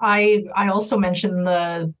 Yeah, I also mentioned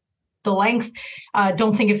the length.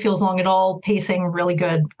 Don't think it feels long at all. Pacing, really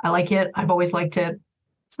good. I like it. I've always liked it.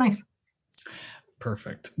 It's nice.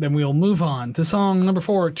 Perfect. Then we'll move on to song number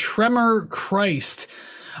 4, Tremor Christ.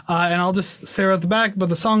 And I'll just say right at the back about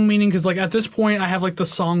the song meaning, because like at this point I have like the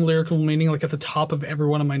song lyrical meaning like at the top of every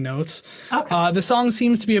one of my notes. Okay. The song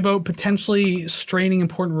seems to be about potentially straining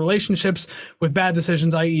important relationships with bad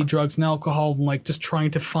decisions, i.e. drugs and alcohol, and like just trying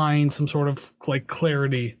to find some sort of like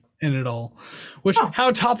clarity in it all, which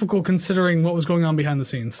how topical considering what was going on behind the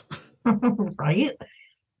scenes. Right.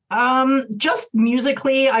 Just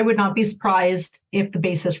musically, I would not be surprised if the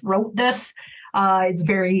bassist wrote this. It's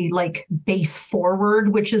very like bass forward,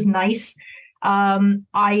 which is nice.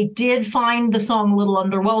 I did find the song a little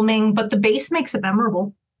underwhelming, but the bass makes it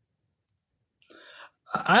memorable.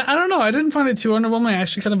 I don't know. I didn't find it too underwhelming. I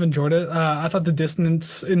actually kind of enjoyed it. I thought the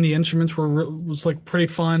dissonance in the instruments was like pretty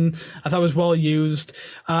fun. I thought it was well used.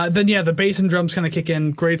 Then the bass and drums kind of kick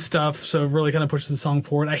in. Great stuff. So it really kind of pushes the song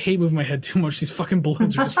forward. I hate moving my head too much. These fucking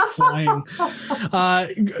balloons are just flying.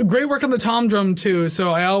 Great work on the tom drum too.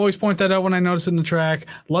 So I always point that out when I notice it in the track.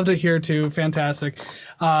 Loved it here too. Fantastic.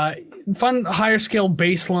 Fun higher scale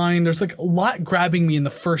bass line. There's like a lot grabbing me in the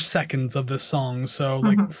first seconds of this song. So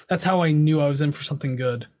like that's how I knew I was in for something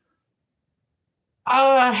good.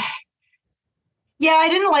 I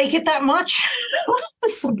didn't like it that much. I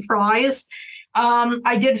was surprised.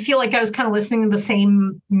 I did feel like I was kind of listening to the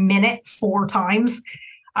same minute 4 times.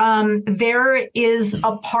 There is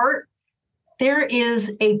a part. There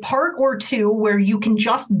is a part or two where you can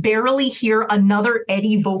just barely hear another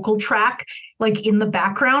Eddie vocal track like in the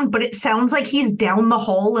background, but it sounds like he's down the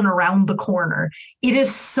hall and around the corner. It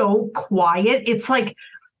is so quiet. It's like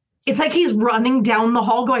he's running down the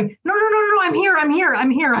hall going, no, no, no, no, I'm here, I'm here,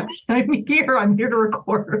 I'm here, I'm here to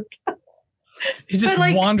record. He's just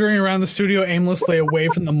like, wandering around the studio aimlessly away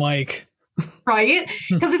from the mic. Right?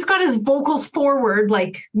 Because it's got his vocals forward,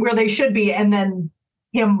 like where they should be, and then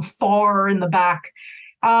him far in the back.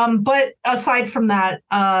 But aside from that,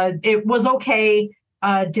 it was okay.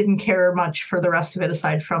 Didn't care much for the rest of it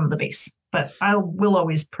aside from the bass. But I will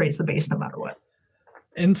always praise the bass no matter what.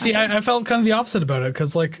 And see, I felt kind of the opposite about it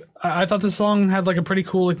because, like, I thought the song had like a pretty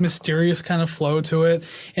cool, like, mysterious kind of flow to it,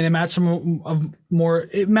 and it matched some of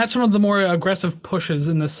the more aggressive pushes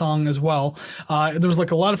in this song as well. There was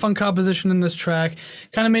like a lot of fun composition in this track.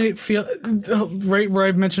 Kind of made it feel right where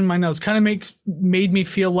I mentioned my notes. Kind of made me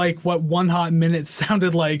feel like what One Hot Minute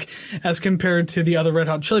sounded like as compared to the other Red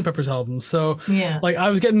Hot Chili Peppers albums. So yeah, like I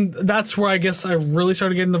was getting, that's where I guess I really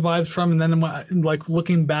started getting the vibes from. And then like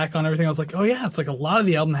looking back on everything, I was like, oh yeah, it's like a lot of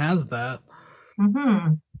the album has that.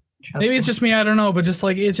 Mm-hmm. Maybe it's just me, I don't know, but just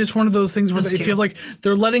like it's just one of those things where it feels like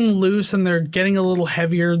they're letting loose and they're getting a little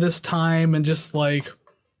heavier this time and just like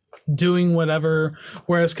doing whatever,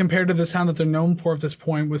 whereas compared to the sound that they're known for at this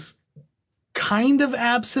point was kind of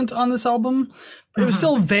absent on this album. It was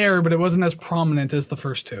still there, but it wasn't as prominent as the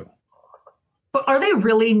first two. But are they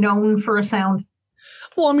really known for a sound?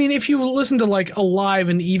 Well, I mean, if you listen to like Alive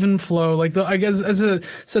and Even Flow, like I guess as I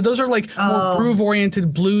said, those are like more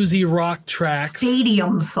groove-oriented, bluesy rock tracks,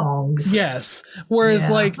 stadium songs. Yes, whereas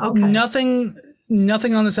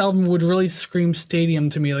nothing on this album would really scream stadium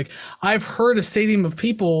to me. Like I've heard a stadium of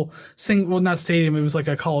people sing, well, not stadium, it was like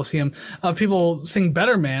a coliseum of people sing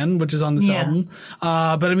Better Man, which is on this album.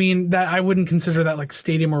 But I mean that I wouldn't consider that like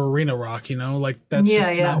stadium or arena rock, you know, like that's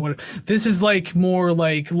just not what this is. Like more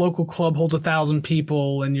like local club holds 1,000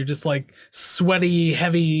 people and you're just like sweaty,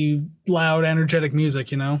 heavy, loud, energetic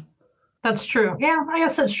music, you know? That's true. Yeah, I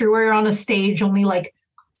guess that's true. Where you're on a stage only like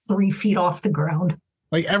 3 feet off the ground.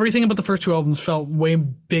 Like everything about the first two albums felt way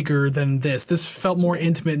bigger than this. This felt more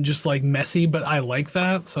intimate and just like messy, but I like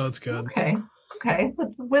that, so it's good. Okay.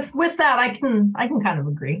 With that, I can kind of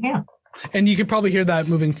agree. Yeah. And you could probably hear that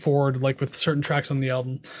moving forward, like with certain tracks on the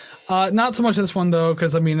album. Not so much this one though,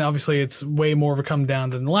 because I mean, obviously, it's way more of a come down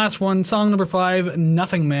than the last one. Song number 5,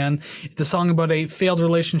 "Nothing Man." It's a song about a failed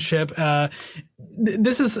relationship.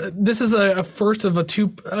 This is a first of a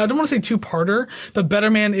two. I don't want to say two-parter, but "Better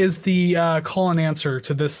Man" is the call and answer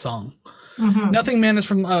to this song. "Nothing Man" is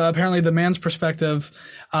from apparently the man's perspective.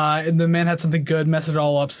 And the man had something good, messed it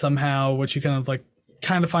all up somehow, which you kind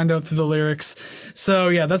of find out through the lyrics. So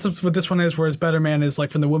yeah, that's what this one is, whereas "Better Man" is like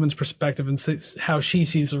from the woman's perspective and how she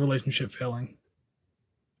sees the relationship failing.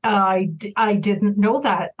 I didn't know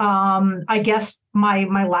that. I guess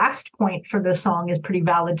my last point for this song is pretty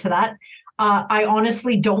valid to that. I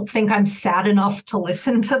honestly don't think I'm sad enough to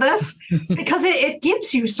listen to this because it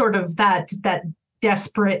gives you sort of that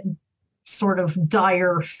desperate, sort of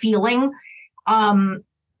dire feeling.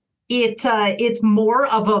 It's more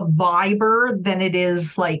of a viber than it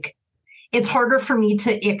is like, it's harder for me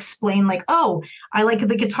to explain like, oh, I like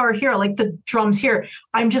the guitar here, I like the drums here.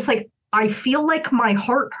 I'm just like, I feel like my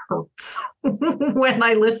heart hurts when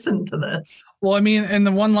I listen to this. Well, I mean, and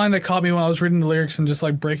the one line that caught me when I was reading the lyrics and just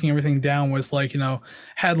like breaking everything down was like, you know,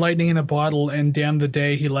 had lightning in a bottle and damn the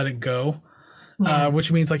day he let it go.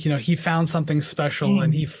 Which means like, you know, he found something special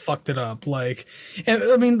and he fucked it up. Like, and,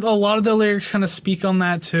 I mean, a lot of the lyrics kind of speak on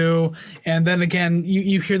that too. And then again,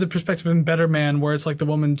 you hear the perspective in "Better Man" where it's like the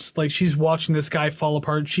woman's like, she's watching this guy fall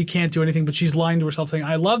apart. She can't do anything, but she's lying to herself saying,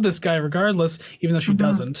 I love this guy regardless, even though she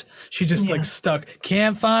doesn't. She just like stuck.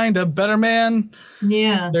 Can't find a better man.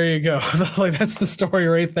 Yeah. There you go. Like that's the story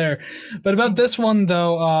right there. But about this one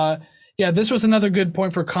though, yeah, this was another good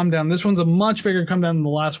point for come down. This one's a much bigger come down than the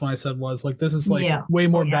last one I said was. Like, this is like way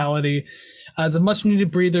more ballady. It's a much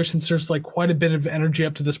needed breather since there's like quite a bit of energy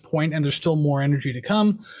up to this point and there's still more energy to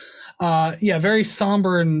come. Very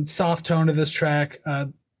somber and soft tone to this track.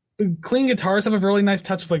 The clean guitars have a really nice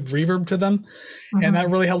touch of like reverb to them. And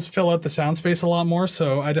that really helps fill out the sound space a lot more.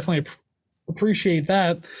 So I definitely appreciate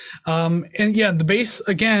that. And yeah, the bass,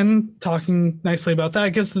 again, talking nicely about that,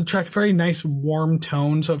 gives the track a very nice warm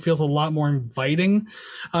tone, so it feels a lot more inviting.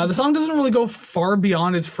 The song doesn't really go far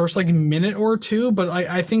beyond its first like minute or two, but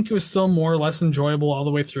I think it was still more or less enjoyable all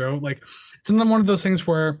the way through. Like, it's another one of those things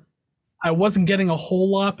where I wasn't getting a whole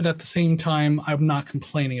lot, but at the same time, I'm not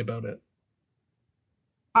complaining about it.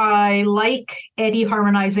 I like Eddie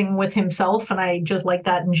harmonizing with himself, and I just like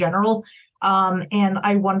that in general. And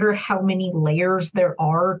I wonder how many layers there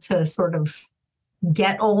are to sort of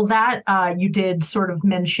get all that. You did sort of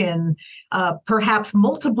mention perhaps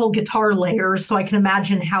multiple guitar layers, so I can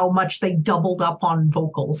imagine how much they doubled up on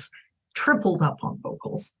vocals, tripled up on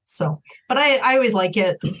vocals. So, but I always like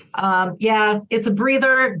it. Yeah, it's a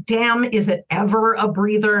breather. Damn, is it ever a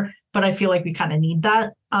breather? But I feel like we kind of need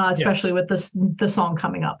that, especially with the song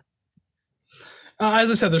coming up.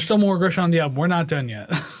 As I said, there's still more aggression on the album. We're not done yet.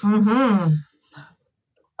 Mm-hmm.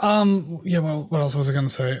 Yeah, well, what else was I going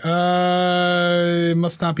to say? It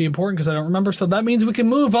must not be important because I don't remember. So that means we can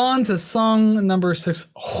move on to song number 6,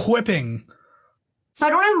 Whipping. So I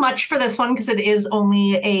don't have much for this one because it is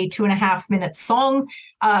only a 2.5-minute song.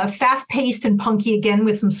 Fast-paced and punky again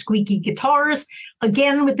with some squeaky guitars.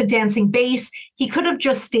 Again with the dancing bass. He could have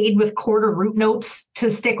just stayed with quarter root notes to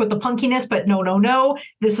stick with the punkiness, but no.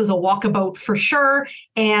 This is a walkabout for sure.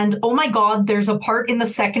 And oh my God, there's a part in the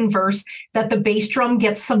second verse that the bass drum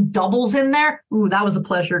gets some doubles in there. Ooh, that was a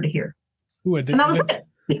pleasure to hear. Ooh, and that was it.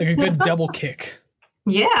 Like a good double kick.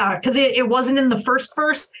 Yeah, because it wasn't in the first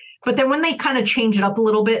verse. But then when they kind of change it up a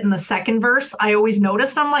little bit in the second verse, I always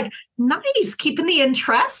noticed, I'm like, nice, keeping the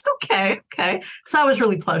interest. Okay. So that was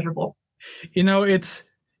really pleasurable. You know, it's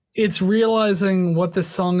realizing what this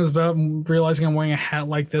song is about and realizing I'm wearing a hat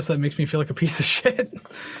like this that makes me feel like a piece of shit.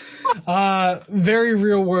 Very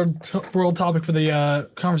real world topic for the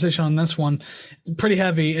conversation on this one. It's pretty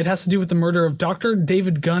heavy. It has to do with the murder of Dr.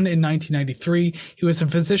 David Gunn in 1993. He was a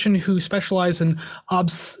physician who specialized in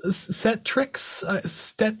obstetrics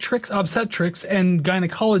and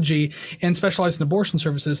gynecology and specialized in abortion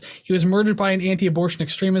services. He was murdered by an anti-abortion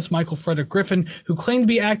extremist, Michael Frederick Griffin, who claimed to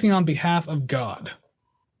be acting on behalf of God.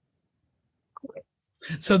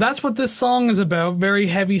 So that's what this song is about. Very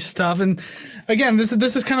heavy stuff. And again, this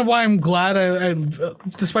is kind of why I'm glad I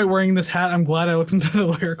despite wearing this hat, I'm glad I listened to the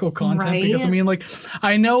lyrical content. Right. Because I mean, like,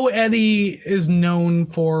 I know Eddie is known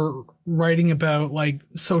for writing about like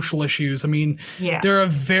social issues. I mean, they're a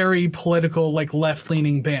very political, like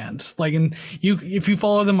left-leaning band. Like, and if you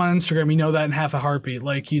follow them on Instagram, you know that in half a heartbeat.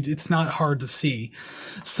 Like, it's not hard to see.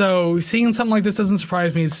 So seeing something like this doesn't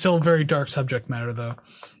surprise me. It's still a very dark subject matter, though.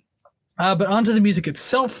 But onto the music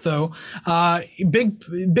itself, though.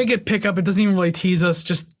 Big pickup. It doesn't even really tease us,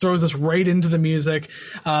 just throws us right into the music.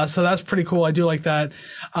 So that's pretty cool. I do like that.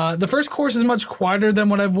 The first chorus is much quieter than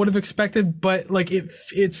what I would have expected, but like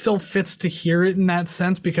it still fits to hear it in that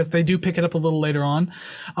sense because they do pick it up a little later on.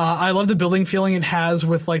 I love the building feeling it has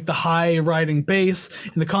with like the high riding bass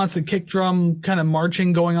and the constant kick drum kind of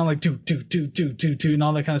marching going on, like do and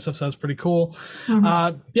all that kind of stuff. So that's pretty cool.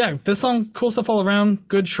 Mm-hmm. Yeah, this song, cool stuff all around.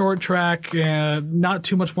 Good short track. Not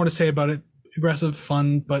too much more to say about it. Aggressive,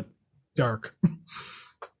 fun, but dark.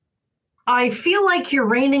 I feel like you're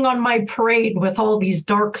raining on my parade with all these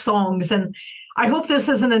dark songs, and I hope this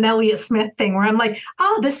isn't an Elliott Smith thing where I'm like,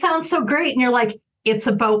 oh, this sounds so great, and you're like, it's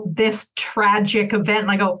about this tragic event,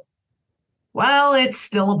 and I go, well, it's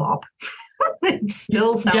still a bop. It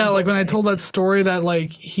still sounds like when I told that story that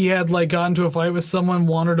like he had like got into a fight with someone,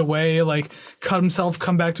 wandered away, like cut himself,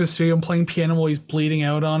 come back to his studio and playing piano while he's bleeding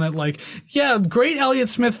out on it. Like, yeah, great Elliott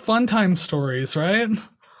Smith fun time stories, right?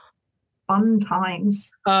 Fun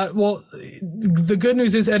times. Well, the good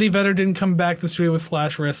news is Eddie Vedder didn't come back to the studio with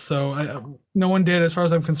flash wrists, so no one did as far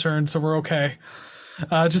as I'm concerned, so we're okay.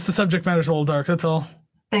 Just the subject matter's a little dark, that's all.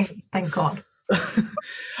 Thank God.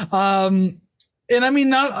 And I mean,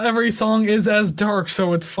 not every song is as dark,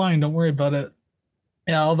 so it's fine. Don't worry about it.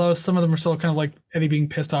 Yeah, although some of them are still kind of like Eddie being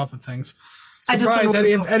pissed off at things. Surprised,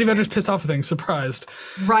 Eddie Vedder's pissed off at things. Surprised.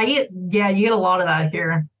 Right? Yeah, you get a lot of that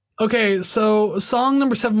here. Okay, so song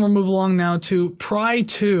number 7, we'll move along now to Pry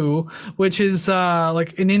 2, which is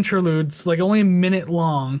like an interlude. It's like only a minute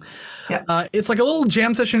long. Yeah. It's like a little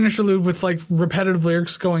jam session interlude with like repetitive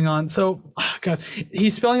lyrics going on. So, God,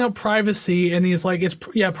 he's spelling out privacy, and he's like,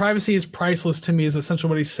 privacy is priceless to me is essentially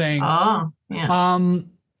what he's saying. Oh, yeah.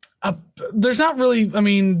 There's not really, I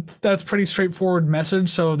mean, that's pretty straightforward message,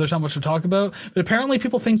 so there's not much to talk about. But apparently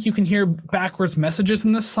people think you can hear backwards messages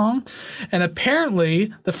in this song. And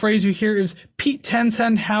apparently the phrase you hear is Pete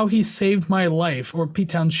Townshend, how he saved my life, or Pete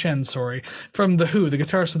Townshend, sorry, from The Who, the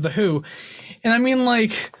guitarist of The Who. And I mean,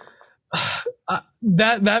 like,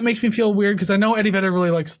 that makes me feel weird because I know Eddie Vedder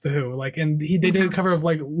really likes The Who, like, and they did a cover of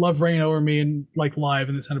like Love Reign Over Me and like live,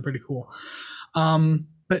 and it sounded pretty cool.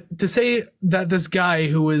 But to say that this guy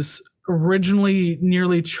who was originally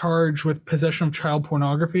nearly charged with possession of child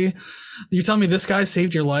pornography, you're telling me this guy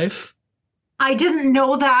saved your life? I didn't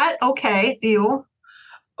know that. Okay, ew.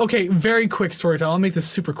 Okay, very quick story time. I'll make this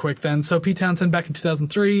super quick then. So Pete Townsend, back in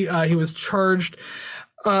 2003, he was charged.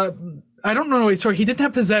 I don't know. Wait, sorry, he didn't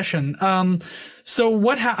have possession. So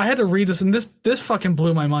what? I had to read this, and this fucking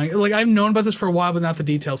blew my mind. Like, I've known about this for a while, but not the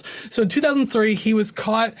details. So in 2003, he was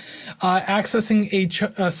caught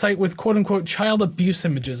accessing a site with quote unquote child abuse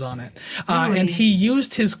images on it, and he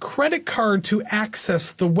used his credit card to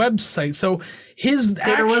access the website. So his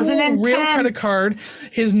actual real credit card,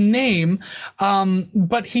 his name,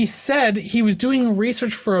 but he said he was doing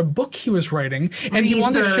research for a book he was writing, and he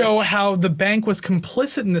wanted to show how the bank was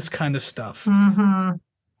complicit in this kind of stuff. Mm-hmm.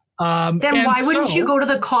 Then why wouldn't you go to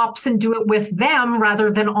the cops and do it with them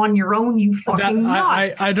rather than on your own, you fucking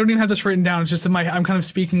nut? I don't even have this written down. It's just I'm kind of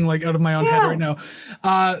speaking like out of my own head right now.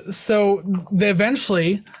 So they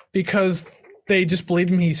eventually, because they just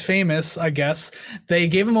believed him, he's famous, I guess, they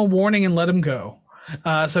gave him a warning and let him go.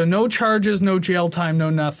 So no charges, no jail time, no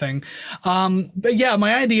nothing. But yeah,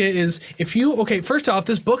 my idea is first off,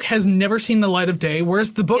 this book has never seen the light of day.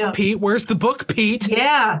 Where's the book, Pete? Where's the book, Pete?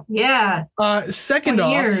 Yeah. Second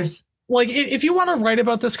off, like if you want to write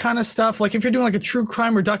about this kind of stuff, like if you're doing like a true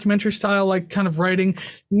crime or documentary style, like kind of writing,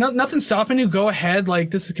 nothing's stopping you. Go ahead.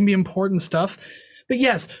 Like this can be important stuff. But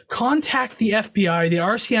yes, contact the FBI, the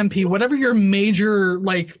RCMP, whatever your major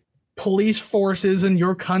like police forces in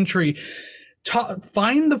your country.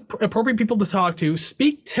 Find the appropriate people to talk to,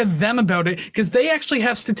 speak to them about it, because they actually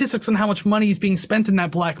have statistics on how much money is being spent in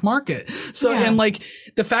that black market. So, and like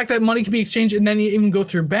the fact that money can be exchanged and then you even go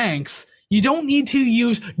through banks, you don't need to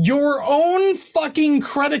use your own fucking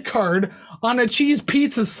credit card on a cheese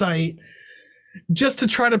pizza site just to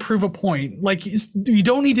try to prove a point. Like, you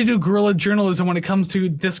don't need to do guerrilla journalism when it comes to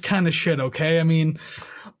this kind of shit, okay? I mean,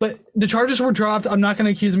 but the charges were dropped. I'm not going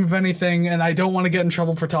to accuse him of anything, and I don't want to get in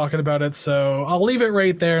trouble for talking about it, so I'll leave it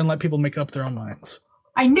right there and let people make up their own minds.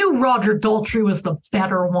 I knew Roger Daltrey was the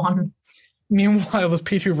better one. Meanwhile, it was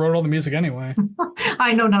Pete who wrote all the music anyway.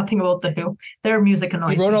 I know nothing about the Who. Their music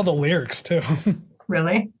annoys me. He wrote all the lyrics, too.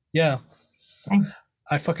 Really? Yeah. Okay.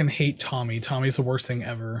 I fucking hate Tommy. Tommy's the worst thing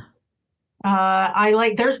ever.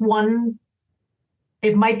 There's one,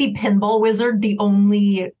 it might be Pinball Wizard, the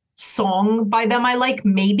only song by them I like,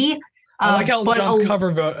 maybe. I like Elton John's cover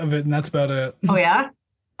of it, and that's about it. Oh, yeah?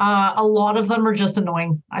 A lot of them are just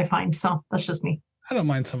annoying, I find, so that's just me. I don't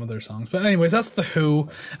mind some of their songs. But anyways, that's The Who.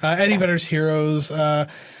 Eddie Vedder's Heroes.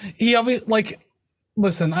 He obviously, like,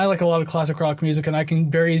 listen, I like a lot of classic rock music, and I can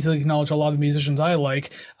very easily acknowledge a lot of the musicians I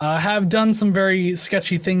like have done some very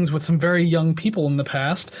sketchy things with some very young people in the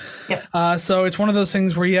past. Yep. So it's one of those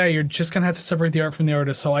things where, yeah, you're just going to have to separate the art from the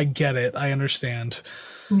artist. So I get it. I understand.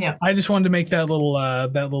 Yeah. I just wanted to make that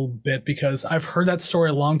little bit because I've heard that story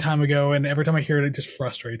a long time ago, and every time I hear it, it just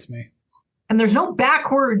frustrates me. And there's no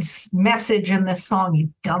backwards message in this song, you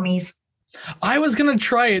dummies. I was going to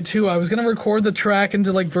try it too. I was going to record the track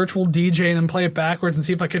into like virtual DJ and then play it backwards and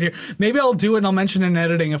see if I could hear. Maybe I'll do it and I'll mention in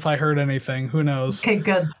editing if I heard anything. Who knows? Okay,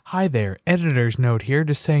 good. Hi there. Editor's note here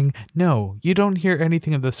just saying, no, you don't hear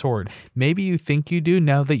anything of the sort. Maybe you think you do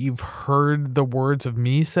now that you've heard the words of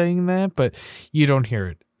me saying that, but you don't hear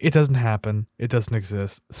it. It doesn't happen. It doesn't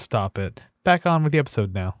exist. Stop it. Back on with the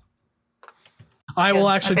episode now. I will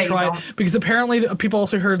actually try it because apparently people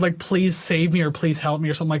also heard like "please save me" or "please help me"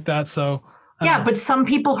 or something like that. So yeah, but some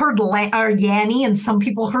people heard Yanni and some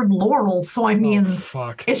people heard Laurel. So I mean,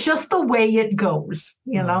 it's just the way it goes,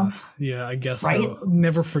 you know. Yeah, I guess right? So.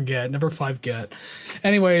 Never forget, never forget.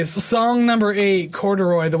 Anyways, song number 8,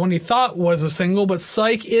 "Corduroy," the one you thought was a single, but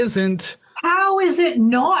psych isn't. How is it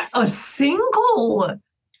not a single?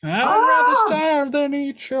 I'd rather starve than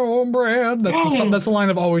eat your bread. That's the line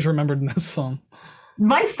I've always remembered in this song.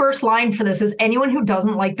 My first line for this is anyone who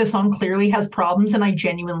doesn't like the song clearly has problems, and I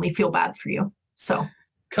genuinely feel bad for you. So,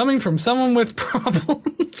 coming from someone with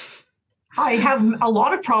problems. I have a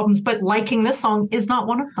lot of problems, but liking this song is not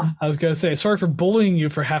one of them. I was going to say, sorry for bullying you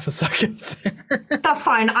for half a second there. That's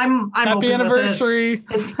fine. I'm happy anniversary.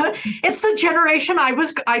 It's the generation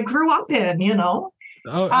I grew up in, you know.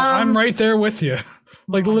 Oh, I'm right there with you.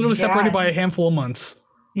 Like literally separated by a handful of months.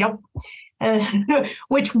 Yep.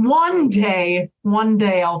 Which one day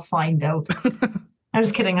I'll find out. I'm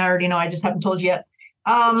just kidding. I already know. I just haven't told you yet.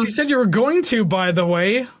 She said you were going to, by the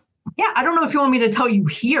way. Yeah, I don't know if you want me to tell you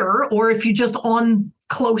here or if you just on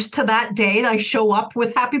close to that day I show up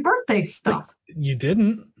with happy birthday stuff. You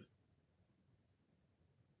didn't.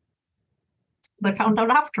 I found out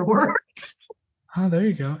afterwards. Oh, there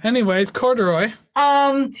you go. Anyways, "Corduroy."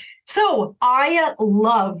 So I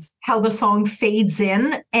love how the song fades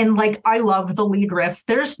in, and like I love the lead riff.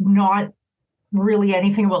 There's not really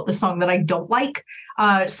anything about the song that I don't like.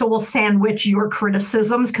 So we'll sandwich your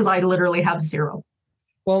criticisms because I literally have zero.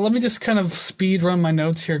 Well, let me just kind of speed run my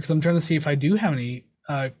notes here because I'm trying to see if I do have any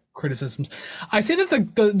criticisms. I say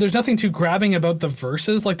that there's nothing too grabbing about the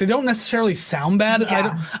verses. Like they don't necessarily sound bad.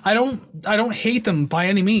 Yeah. I don't hate them by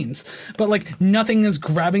any means, but like nothing is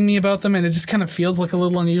grabbing me about them, and it just kind of feels like a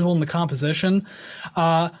little unusual in the composition.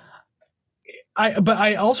 But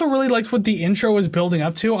I also really liked what the intro was building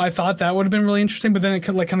up to. I thought that would have been really interesting, but then it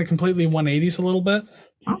like kind of completely 180s a little bit.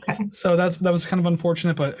 Okay. So that was kind of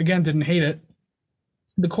unfortunate, but again, didn't hate it.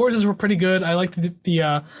 The choruses were pretty good. I liked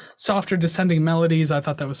the softer descending melodies. I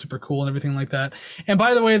thought that was super cool and everything like that. And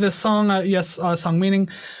by the way, this song, song meaning,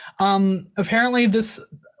 apparently this,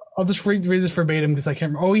 I'll just read this verbatim because I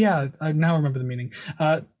can't remember. Oh yeah, I now remember the meaning.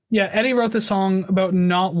 Yeah, Eddie wrote this song about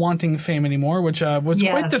not wanting fame anymore, which was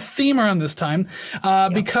quite the theme around this time,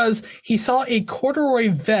 because he saw a corduroy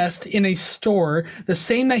vest in a store, the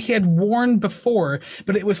same that he had worn before,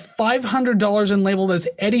 but it was $500 and labeled as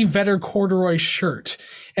Eddie Vedder corduroy shirt.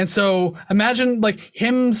 And so imagine like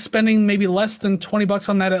him spending maybe less than $20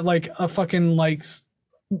 on that at like a fucking like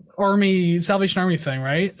Salvation Army thing,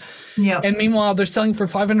 right? Yeah. And meanwhile, they're selling for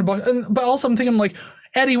 $500. But also I'm thinking like,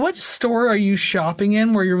 Eddie, what store are you shopping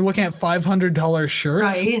in where you're looking at $500 shirts?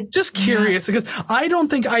 Right. Just curious, because I don't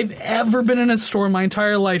think I've ever been in a store in my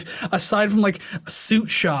entire life, aside from like suit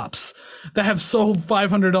shops, that have sold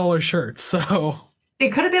 $500 shirts. So it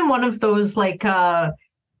could have been one of those like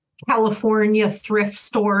California thrift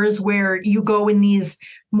stores where you go in these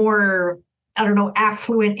more, I don't know,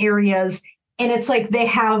 affluent areas, and it's like they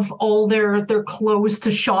have all their clothes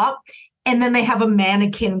to shop. And then they have a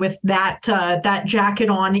mannequin with that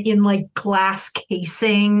jacket on in like glass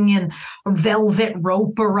casing and a velvet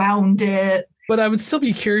rope around it. But I would still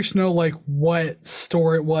be curious to know like what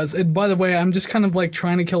store it was. And by the way, I'm just kind of like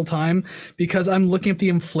trying to kill time because I'm looking at the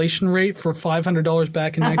inflation rate for $500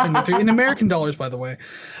 back in 1993 in American dollars, by the way.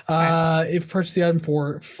 If purchased the item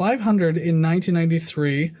for $500 in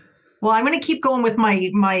 1993. Well, I'm going to keep going with my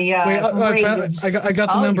Wait, I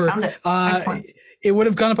got the number. You found it. Excellent. It would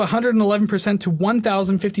have gone up 111% to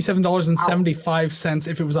 $1,057.75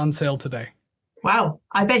 if it was on sale today. Wow.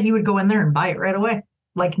 I bet he would go in there and buy it right away.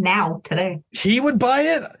 Like now, today. He would buy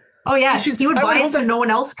it? Oh, yeah. He would buy it so no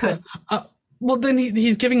one else could. Well, then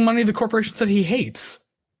he's giving money to the corporations that he hates.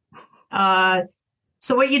 So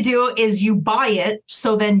what you do is you buy it,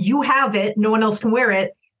 so then you have it, no one else can wear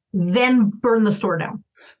it, then burn the store down.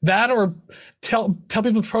 That or tell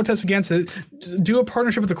people to protest against it. Do a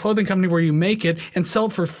partnership with a clothing company where you make it and sell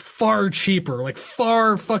it for far cheaper, like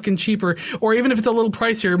far fucking cheaper. Or even if it's a little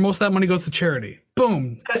pricier, most of that money goes to charity.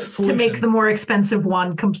 Boom. To make the more expensive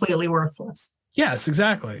one completely worthless. Yes,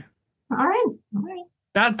 exactly. All right.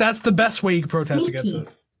 That's the best way you can protest against it.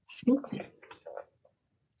 Sneaky.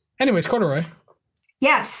 Anyways, corduroy.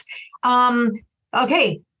 Yes.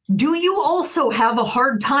 Okay. Do you also have a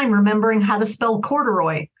hard time remembering how to spell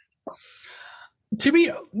corduroy? To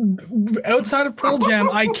be outside of Pearl Jam,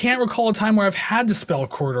 I can't recall a time where I've had to spell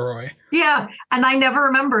corduroy. Yeah, and I never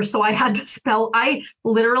remember, so I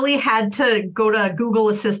literally had to go to Google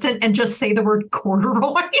Assistant and just say the word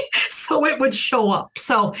corduroy so it would show up.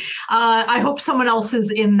 So I hope someone else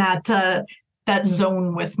is in that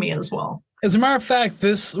zone with me as well. As a matter of fact,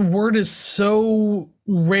 this word is so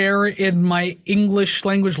rare in my English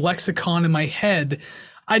language lexicon in my head,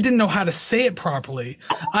 I didn't know how to say it properly.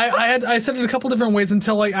 I said it a couple different ways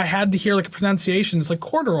until like I had to hear like a pronunciation. It's like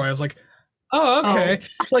corduroy. I was like, oh, okay.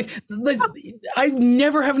 Oh. Like I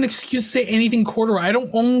never have an excuse to say anything corduroy. I don't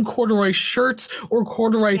own corduroy shirts or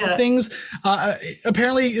corduroy things.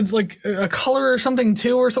 Apparently it's like a color or something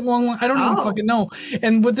too, or something along. I don't even fucking know.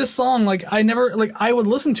 And with this song, like I never I would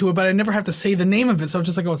listen to it, but I never have to say the name of it. So I was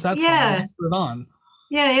just like, oh, it's that song. I'll just put it on.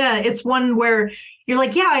 Yeah. It's one where you're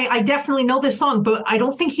like, yeah, I definitely know this song, but I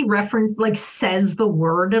don't think he says the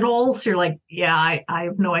word at all. So you're like, yeah, I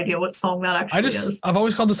have no idea what song that actually is. I've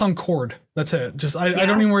always called the song Chord. That's it. I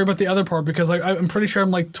don't even worry about the other part because I'm pretty sure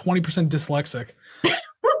I'm like 20% dyslexic.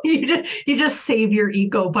 you just save your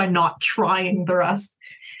ego by not trying the rest.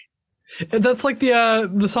 That's like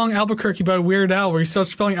the song Albuquerque by Weird Al, where he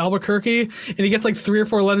starts spelling Albuquerque and he gets like 3 or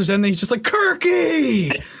 4 letters in, and he's just like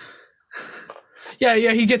Kirky. Yeah,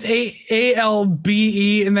 he gets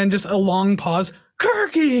ALBE and then just a long pause.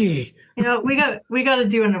 Kirky. You know, we got to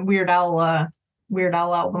do a Weird Al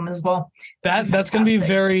album as well. That's going to be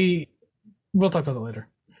very. We'll talk about it later.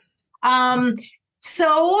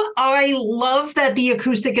 So I love that the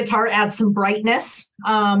acoustic guitar adds some brightness.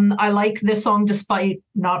 I like this song despite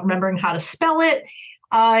not remembering how to spell it.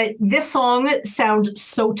 This song sounds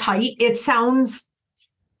so tight. It sounds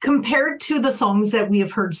compared to the songs that we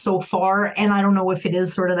have heard so far, and I don't know if it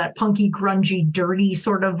is sort of that punky, grungy, dirty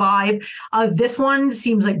sort of vibe, this one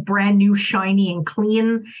seems like brand new, shiny, and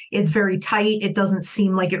clean. It's very tight. It doesn't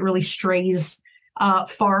seem like it really strays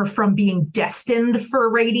far from being destined for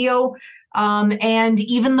radio. And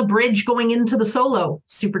even the bridge going into the solo,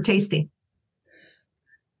 super tasty.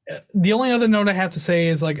 The only other note I have to say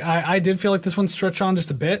is like I did feel like this one stretched on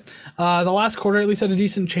just a bit. The last quarter at least had a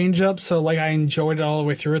decent change up, so like I enjoyed it all the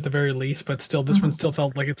way through at the very least. But still, this one still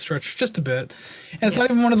felt like it stretched just a bit. And it's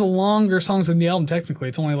not even one of the longer songs in the album. Technically,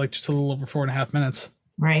 it's only like just a little over 4.5 minutes.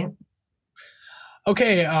 Right.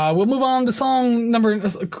 Okay, we'll move on to song number,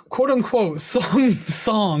 quote unquote,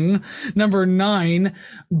 song number 9,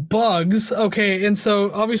 Bugs. Okay, and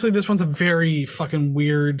so obviously this one's a very fucking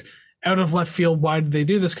weird, out of left field, why did they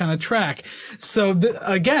do this kind of track? So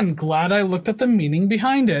again, glad I looked at the meaning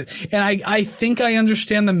behind it. And I think I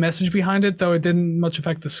understand the message behind it, though it didn't much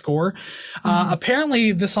affect the score.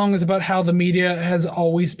 Apparently this song is about how the media has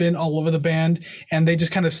always been all over the band and they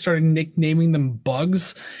just kind of started nicknaming them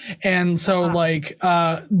Bugs. And so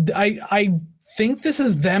I think this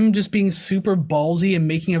is them just being super ballsy and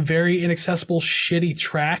making a very inaccessible, shitty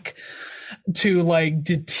track to like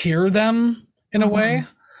deter them in a way.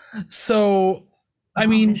 So, I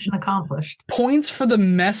mean, mission accomplished. Points for the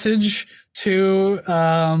message too.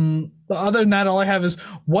 Other than that, all I have is,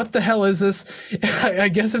 what the hell is this? I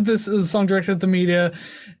guess if this is a song directed at the media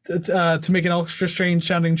to make an ultra strange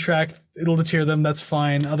sounding track, it'll deter them. That's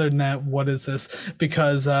fine. Other than that, what is this?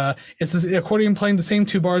 Because it's this accordion playing the same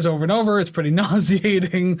 2 bars over and over. It's pretty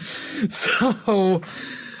nauseating. So,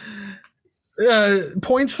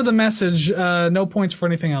 points for the message. No points for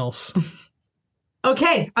anything else.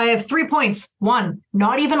 Okay, I have 3 points. 1,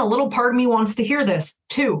 not even a little part of me wants to hear this.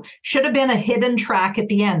 2, should have been a hidden track at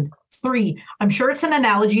the end. 3, I'm sure it's an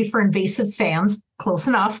analogy for invasive fans. Close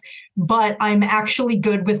enough. But I'm actually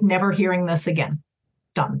good with never hearing this again.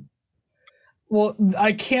 Done. Well,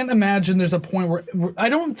 I can't imagine there's a point where I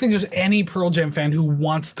don't think there's any Pearl Jam fan who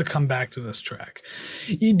wants to come back to this track.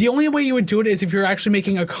 The only way you would do it is if you're actually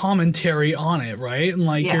making a commentary on it, right? And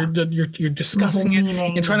like you're discussing it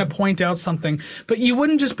and trying to point out something. But you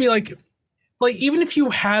wouldn't just be like even if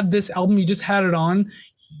you had this album, you just had it on.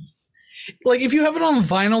 Like if you have it on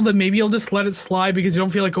vinyl, then maybe you'll just let it slide because you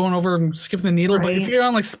don't feel like going over and skipping the needle. Right. But if you're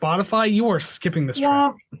on like Spotify, you are skipping this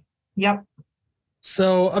track. Yep.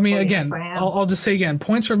 So, I mean, again, I'll just say again,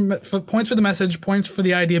 points for the message, points for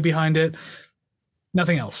the idea behind it,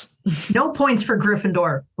 nothing else. No points for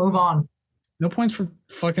Gryffindor. Move on. No points for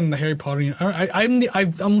fucking the Harry Potter. I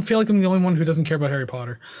feel like I'm the only one who doesn't care about Harry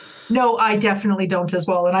Potter. No, I definitely don't as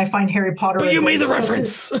well. And I find Harry Potter. But you made the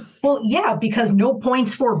reference. Well, yeah, because no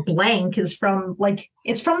points for blank is from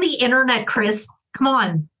it's from the internet, Chris. Come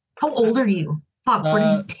on. How old are you? Fuck, what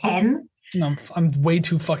are you, 10? No, I'm way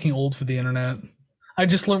too fucking old for the internet. I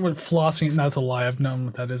just learned what flossing. No, it's a lie. I've known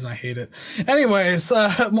what that is, and I hate it. Anyways,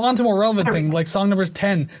 on to more relevant thing, like song number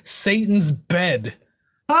 10, Satan's Bed.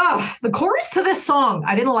 The chorus to this song,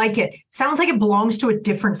 I didn't like it. Sounds like it belongs to a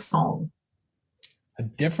different song. A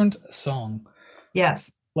different song?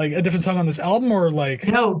 Yes. Like a different song on this album, or like?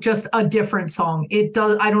 No, just a different song. It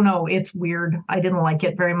does. I don't know. It's weird. I didn't like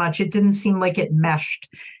it very much. It didn't seem like it meshed.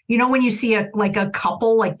 You know, when you see a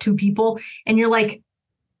couple, like 2 people, and you're like,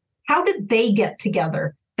 how did they get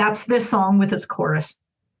together? That's this song with its chorus.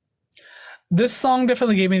 This song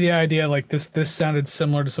definitely gave me the idea, like this sounded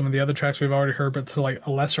similar to some of the other tracks we've already heard, but to like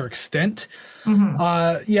a lesser extent.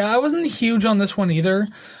 I wasn't huge on this one either.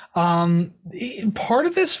 Part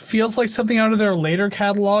of this feels like something out of their later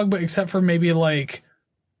catalog, but except for maybe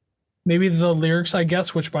the lyrics, I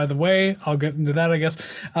guess, which, by the way, I'll get into that, I guess.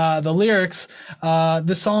 The lyrics,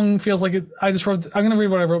 this song feels like it. I'm going to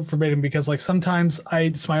read what I wrote verbatim because, like, sometimes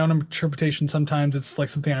it's my own interpretation. Sometimes it's like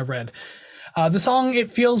something I read. The song,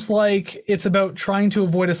 it feels like it's about trying to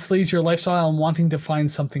avoid a sleazier lifestyle and wanting to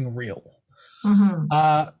find something real.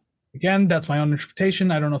 Again, that's my own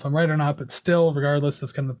interpretation. I don't know if I'm right or not, but still, regardless,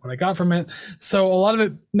 that's kind of what I got from it. So a lot of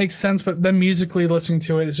it makes sense, but then musically listening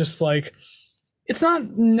to it is just like, it's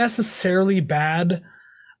not necessarily bad,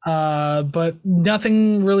 but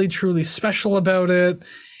nothing really truly special about it.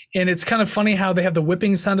 And it's kind of funny how they have the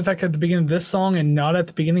whipping sound effect at the beginning of this song and not at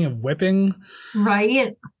the beginning of Whipping.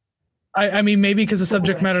 Right. I mean, maybe because the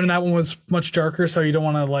subject matter in that one was much darker, so you don't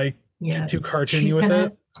want to get too cartoony with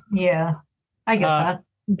it. Yeah, I get that.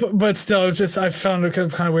 But still, it's just, I found it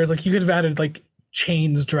kind of weird. It's like you could have added like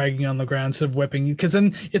chains dragging on the ground instead of whipping, because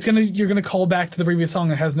then you're gonna call back to the previous song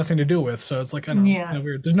that has nothing to do with. So it's like, I don't know, kind of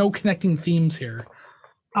weird. There's no connecting themes here.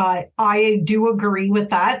 I do agree with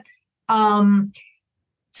that.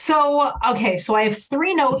 So, okay, so I have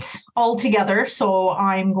three notes all together, so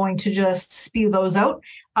I'm going to just spew those out.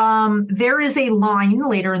 There is a line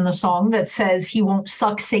later in the song that says he won't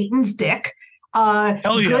suck Satan's dick.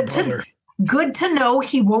 Hell yeah, brother. Good to know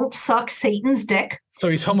he won't suck Satan's dick. So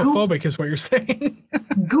he's homophobic, is what you're saying.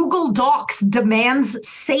 Google Docs demands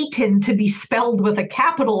Satan to be spelled with a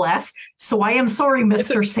capital S, so I am sorry,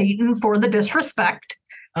 Mr. Satan, for the disrespect.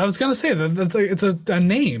 I was going to say that it's a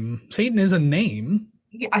name. Satan is a name.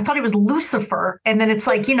 I thought it was Lucifer, and then it's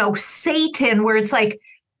like, Satan, where it's like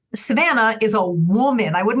Savannah is a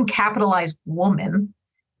woman. I wouldn't capitalize woman.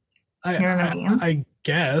 You know what I mean? I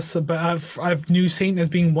guess, but I've knew Satan as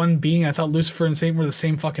being one being. I thought Lucifer and Satan were the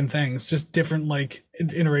same fucking thing. It's just different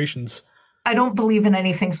iterations. I don't believe in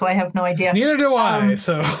anything, so I have no idea. Neither do I.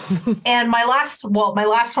 So, and my last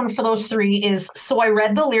one for those three is, so I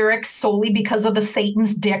read the lyrics solely because of the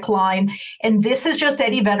Satan's dick line, and this is just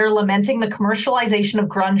Eddie Vedder lamenting the commercialization of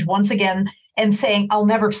grunge once again and saying, "I'll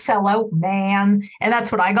never sell out, man," and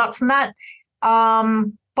that's what I got from that.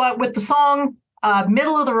 But with the song,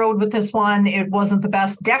 middle of the road with this one, it wasn't the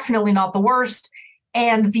best, definitely not the worst,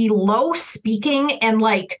 and the low speaking and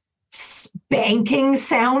spanking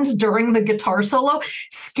sounds during the guitar solo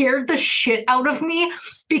scared the shit out of me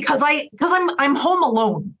because I'm home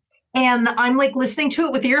alone and I'm listening to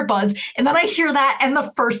it with earbuds, and then I hear that, and the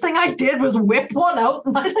first thing I did was whip one out,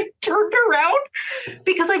 and I turned around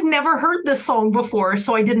because I've never heard this song before,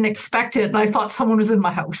 so I didn't expect it, and I thought someone was in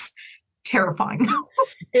my house. Terrifying.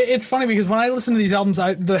 It's funny because when I listen to these albums,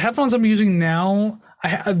 the headphones I'm using now,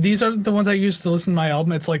 these are the ones I use to listen to my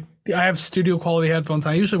album. It's like I have studio quality headphones.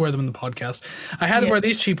 I usually wear them in the podcast. I had to wear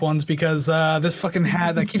these cheap ones because this fucking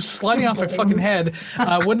hat that keeps sliding off my fucking head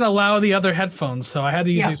wouldn't allow the other headphones, so I had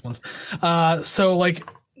to use these ones. So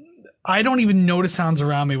I don't even notice sounds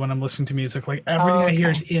around me when I'm listening to music. Everything I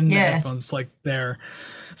hear is in the headphones, there.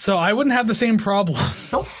 So I wouldn't have the same problem.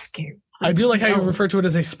 So scared. I do like how you refer to it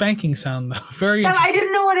as a spanking sound, though. Very. I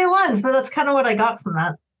didn't know what it was, but that's kind of what I got from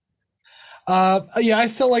that. I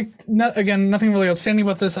still again, nothing really outstanding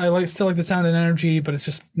about this. I still like the sound and energy, but it's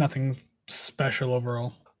just nothing special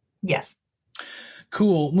overall. Yes.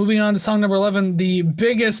 Cool. Moving on to song number 11, the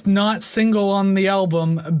biggest not single on the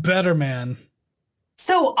album, Better Man.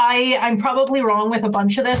 So I'm probably wrong with a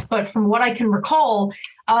bunch of this, but from what I can recall,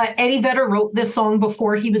 Eddie Vedder wrote this song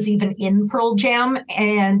before he was even in Pearl Jam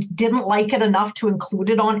and didn't like it enough to include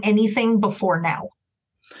it on anything before now.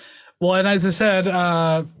 Well, and as I said,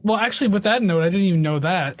 actually with that note, I didn't even know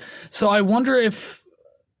that. So I wonder if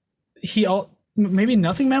maybe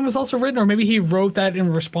Nothing Man was also written, or maybe he wrote that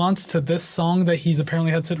in response to this song that he's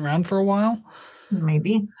apparently had sitting around for a while.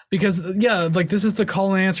 Maybe. Because this is the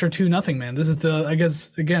call and answer to Nothing Man. This is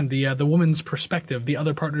the woman's perspective, the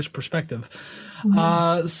other partner's perspective.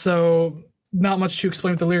 Mm-hmm. So not much to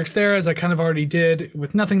explain with the lyrics there, as I kind of already did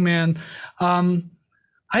with Nothing Man.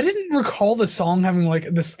 I didn't recall the song having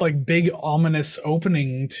this big ominous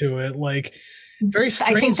opening to it, very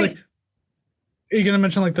strange. Are you gonna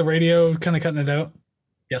mention the radio kind of cutting it out?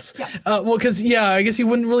 Yes. Yeah. Because I guess you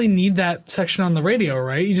wouldn't really need that section on the radio,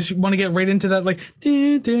 right? You just want to get right into that,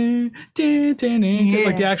 the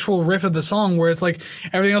actual riff of the song, where it's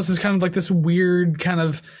everything else is kind of this weird, kind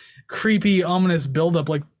of creepy, ominous buildup,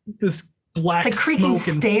 this black smoke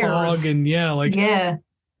and fog, and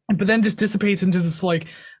but then just dissipates into this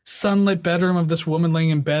sunlit bedroom of this woman laying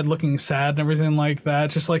in bed, looking sad and everything like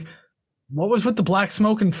that. Just what was with the black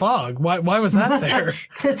smoke and fog? Why was that there?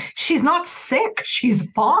 She's not sick. She's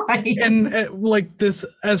fine. And this,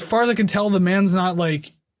 as far as I can tell, the man's not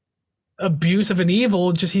abusive and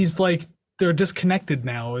evil. Just he's they're disconnected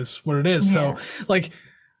now is what it is. Yeah. So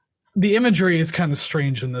the imagery is kind of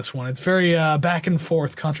strange in this one. It's very back and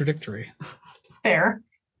forth, contradictory. Fair.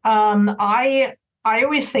 I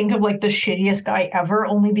always think of the shittiest guy ever,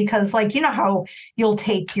 only because you know how you'll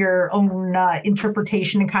take your own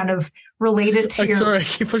interpretation and kind of relate it to your. Sorry, I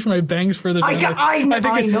keep pushing my bangs further down. I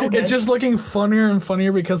think it's just looking funnier and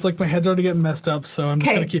funnier because my head's already getting messed up, so I'm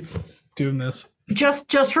just gonna keep doing this.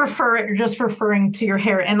 Just referring to your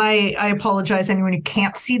hair, and I apologize anyone who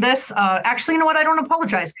can't see this. Actually, you know what? I don't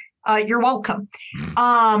apologize. You're welcome.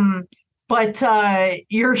 But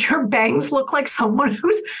your bangs look like someone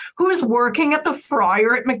who's working at the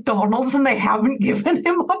fryer at McDonald's and they haven't given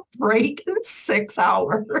him a break in 6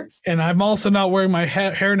 hours. And I'm also not wearing my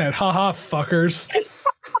hairnet. Haha, fuckers.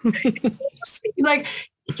 It's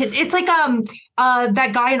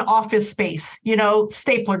that guy in Office Space,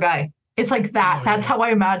 stapler guy. It's like that. Oh, That's how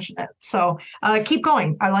I imagine it. So keep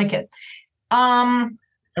going. I like it.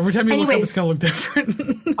 Every time you look up, it's gonna look different.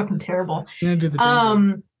 Fucking terrible. You're gonna do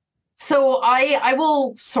the So I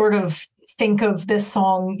will sort of think of this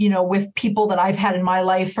song, you know, with people that I've had in my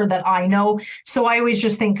life or that I know. So I always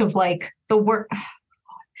just think of like the worst.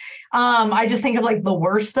 I just think of like the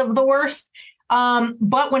worst of the worst.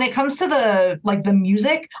 But when it comes to the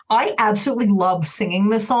music, I absolutely love singing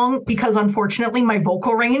this song because unfortunately my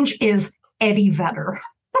vocal range is Eddie Vedder.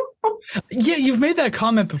 Yeah, you've made that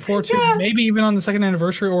comment before too. Yeah. Maybe even on the second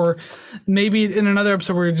anniversary, or maybe in another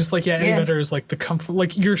episode where you're just like, Eddie Vedder is like the comfort.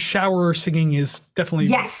 Like your shower singing is definitely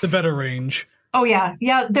the better range. Oh yeah,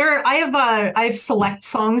 yeah. I have select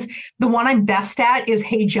songs. The one I'm best at is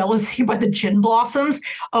 "Hey Jealousy" by the Gin Blossoms.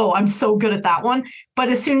 Oh, I'm so good at that one. But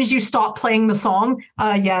as soon as you stop playing the song,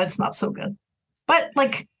 it's not so good. But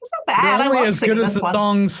like, it's not bad. You're only I love as good as the one.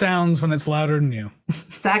 song sounds when it's louder than you.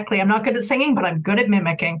 Exactly. I'm not good at singing, but I'm good at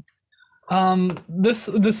mimicking.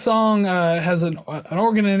 This song has an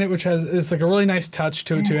organ in it, which is like a really nice touch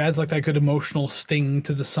to it too. It adds like that good emotional sting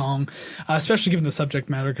to the song, especially given the subject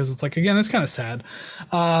matter, because it's like, again, it's kind of sad.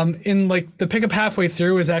 In like the pickup halfway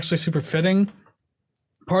through is actually super fitting.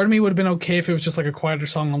 Part of me would have been okay if it was just like a quieter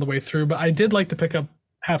song all the way through, but I did like the pickup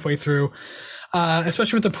halfway through,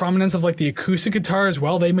 especially with the prominence of like the acoustic guitar as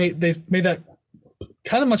well. They made that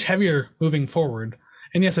kind of much heavier moving forward.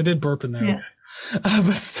 And yes, I did burp in there. Yeah.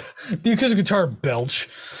 But the acoustic guitar belch.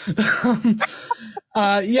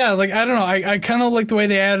 Yeah, like I don't know. I kind of like the way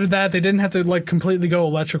they added that. They didn't have to like completely go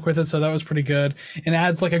electric with it, so that was pretty good. And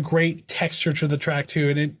adds like a great texture to the track too.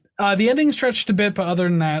 And it the ending stretched a bit, but other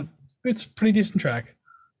than that, it's a pretty decent track.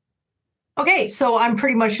 Okay, so I'm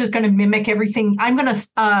pretty much just going to mimic everything. I'm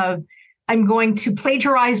going to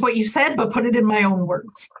plagiarize what you said, but put it in my own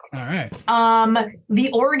words. All right. The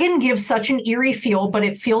organ gives such an eerie feel, but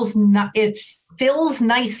it fills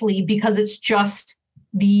nicely because it's just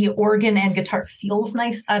the organ and guitar. Feels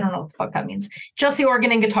nice. I don't know what the fuck that means. Just the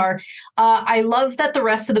organ and guitar. I love that the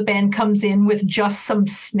rest of the band comes in with just some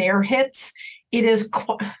snare hits. It is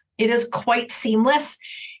quite seamless.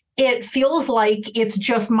 It feels like it's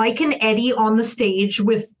just Mike and Eddie on the stage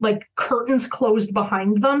with like curtains closed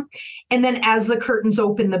behind them. And then as the curtains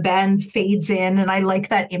open, the band fades in. And I like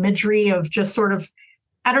that imagery of just sort of,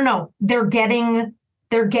 I don't know, they're getting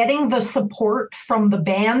the support from the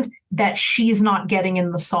band that she's not getting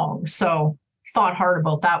in the song. So thought hard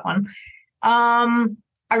about that one.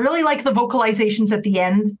 I really like the vocalizations at the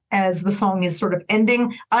end as the song is sort of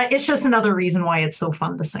ending. It's just another reason why it's so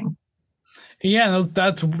fun to sing. Yeah,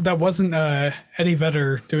 that wasn't Eddie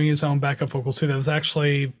Vedder doing his own backup vocals too. That was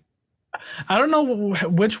actually, I don't know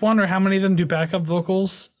which one or how many of them do backup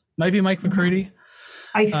vocals. Might be Mike McCready.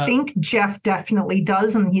 I think Jeff definitely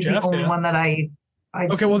does, and he's the only one that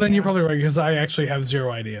I've okay, well then you're probably right, because I actually have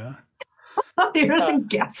zero idea. You're just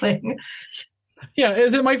guessing. Yeah,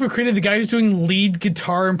 is it Mike McCready, the guy who's doing lead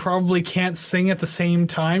guitar and probably can't sing at the same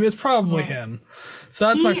time? It's probably him. So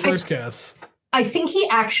that's my first guess. I think he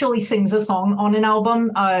actually sings a song on an album.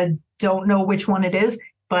 Don't know which one it is,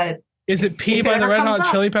 but is it P by the Red Hot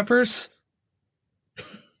Chili Peppers?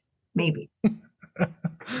 Maybe.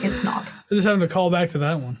 It's not. I just having to call back to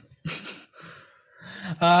that one.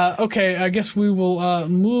 Okay, I guess we will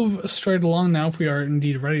move straight along now if we are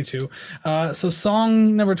indeed ready to. So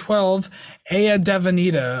song number 12, Aya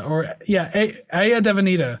Devanita, Aya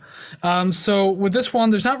Devanita. So with this one,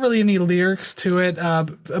 there's not really any lyrics to it.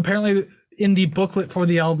 Apparently in the booklet for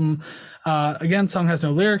the album, again, song has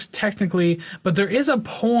no lyrics technically, but there is a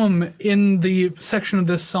poem in the section of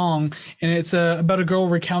this song, and it's about a girl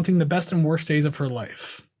recounting the best and worst days of her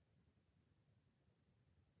life.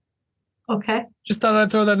 Okay. Just thought I'd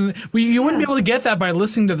throw that in. You wouldn't be able to get that by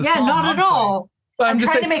listening to the song. Yeah, not at all. But I'm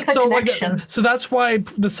just trying to make the connection. So that's why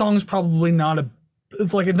the song's probably not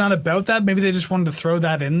it's not about that. Maybe they just wanted to throw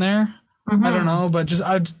that in there. Mm-hmm. I don't know, but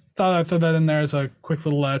I thought I'd throw that in there as a quick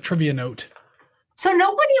little trivia note. So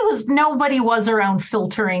nobody was around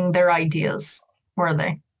filtering their ideas, were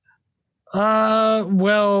they?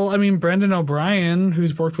 Well, I mean, Brendan O'Brien,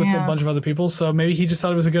 who's worked with a bunch of other people, so maybe he just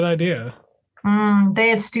thought it was a good idea. They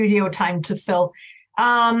had studio time to fill.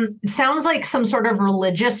 It sounds like some sort of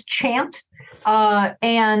religious chant.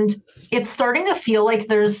 And it's starting to feel like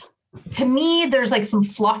there's like some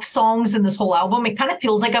fluff songs in this whole album. It kind of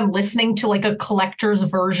feels like I'm listening to like a collector's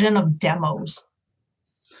version of demos.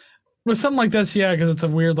 With something like this, yeah, because it's a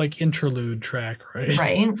weird like interlude track, right?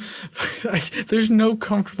 Right. There's no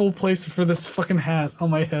comfortable place for this fucking hat on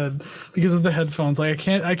my head because of the headphones. Like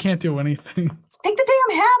I can't do anything. Take the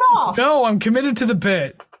damn hat off. No, I'm committed to the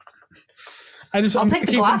bit. I'll take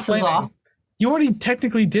the glasses off. You already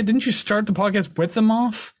technically did. Didn't you start the podcast with them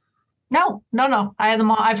off? No. I had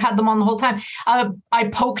them on. I've had them on the whole time. I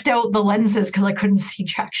poked out the lenses because I couldn't see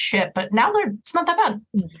jack shit, but now it's not that bad.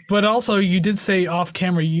 But also, you did say off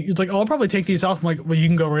camera, it's like, oh, I'll probably take these off. I'm like, well, you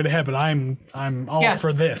can go right ahead, but I'm all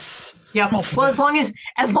for this. Yeah. Well, as long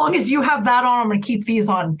as you have that on, I'm gonna keep these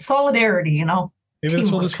on. Solidarity, you know. Maybe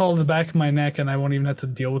this will just fall to the back of my neck, and I won't even have to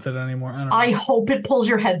deal with it anymore. I don't know. I hope it pulls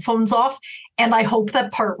your headphones off, and I hope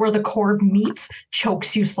that part where the cord meets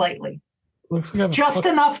chokes you slightly. Looks like I have just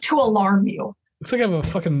enough to alarm you. Looks like I have a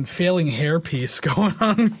fucking failing hairpiece going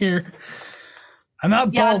on here. I'm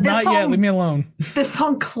not bald, not yet. Leave me alone. This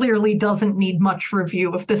song clearly doesn't need much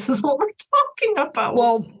review if this is what we're talking about.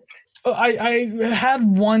 Well, I had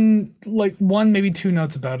one, maybe two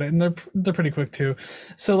notes about it, and they're pretty quick too.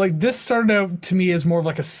 So like this started out to me as more of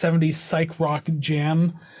like a 70s psych rock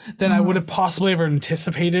jam than I would have possibly ever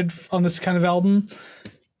anticipated on this kind of album.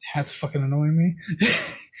 That's fucking annoying me.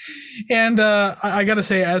 And I gotta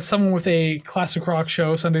say, as someone with a classic rock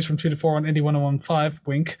show, Sundays from 2 to 4 on Indie 101.5,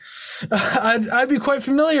 wink, I'd be quite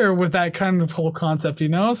familiar with that kind of whole concept, you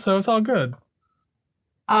know? So it's all good.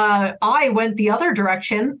 I went the other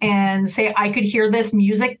direction and say I could hear this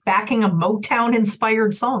music backing a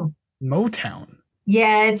Motown-inspired song. Motown?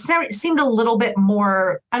 Yeah, it seemed a little bit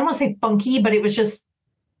more, I don't want to say funky, but it was just,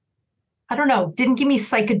 I don't know, didn't give me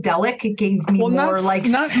psychedelic. It gave me more not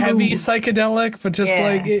smooth. Heavy psychedelic, but just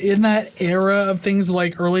like in that era of things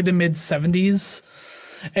like early to mid 70s.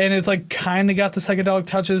 And it's like kind of got the psychedelic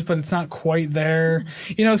touches, but it's not quite there.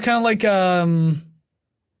 You know, it's kind of like,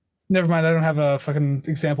 never mind, I don't have a fucking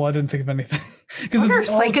example. I didn't think of anything. I wonder if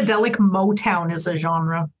psychedelic Motown is a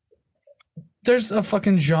genre. There's a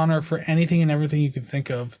fucking genre for anything and everything you can think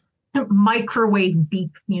of. Microwave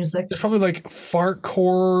beep music. There's probably like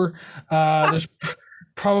fartcore. There's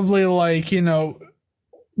probably like, you know,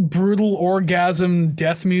 brutal orgasm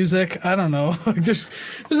death music. I don't know. Like there's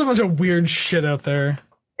a bunch of weird shit out there.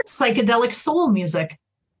 It's psychedelic soul music.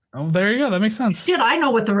 Oh, there you go. That makes sense. Dude, I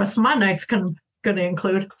know what the rest of my night's gonna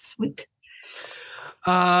include. Sweet.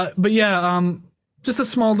 But yeah, just a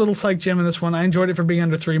small little psych gem in this one. I enjoyed it for being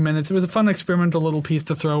under 3 minutes. It was a fun experimental little piece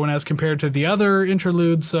to throw in as compared to the other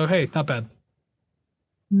interludes. So, hey, not bad.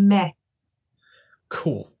 Meh.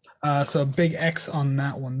 Cool. So a big X on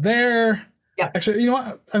that one there. Yeah. Actually, you know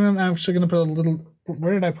what? I'm actually going to put a little...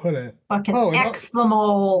 Where did I put it? Fucking X them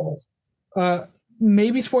all.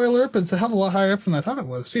 Maybe spoiler, but it's a hell of a lot higher up than I thought it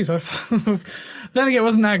was. Jeez, then again, it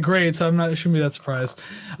wasn't that great, so I shouldn't be that surprised.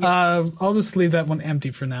 Yeah. I'll just leave that one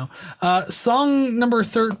empty for now. Song number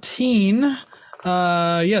 13.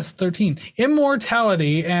 Yes, 13.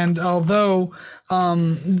 Immortality. And although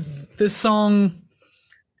this song,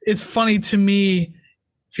 it's funny to me,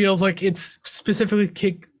 feels like it specifically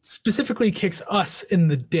kicks us in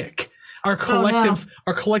the dick. Our collective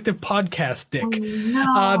podcast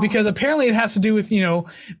dick. Because apparently it has to do with, you know,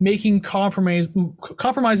 making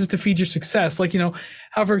compromises to feed your success. Like, you know,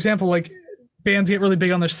 how, for example, like bands get really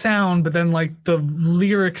big on their sound, but then like the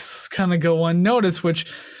lyrics kind of go unnoticed, which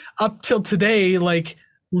up till today, like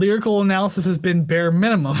lyrical analysis has been bare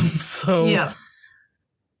minimum. So, yeah.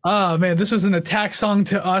 Oh man, this was an attack song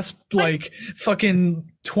to us like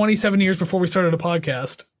fucking 27 years before we started a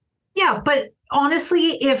podcast. Yeah, but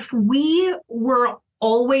honestly, if we were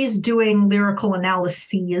always doing lyrical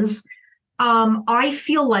analyses, I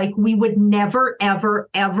feel like we would never, ever,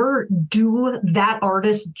 ever do that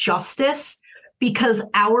artist justice because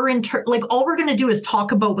all we're going to do is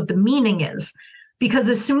talk about what the meaning is. Because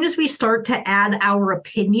as soon as we start to add our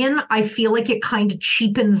opinion, I feel like it kind of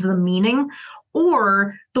cheapens the meaning.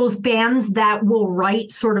 Or those bands that will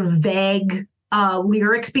write sort of vague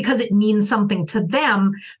lyrics because it means something to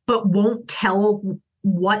them, but won't tell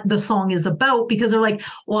what the song is about because they're like,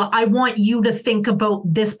 well, I want you to think about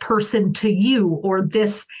this person to you or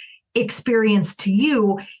this experience to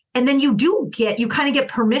you. And then you kind of get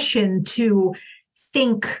permission to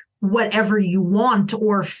think whatever you want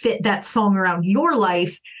or fit that song around your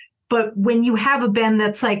life. But when you have a band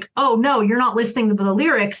that's like, oh, no, you're not listening to the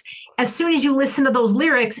lyrics. As soon as you listen to those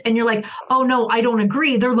lyrics and you're like, oh, no, I don't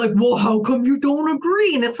agree. They're like, well, how come you don't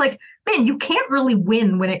agree? And it's like, man, you can't really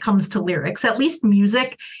win when it comes to lyrics. At least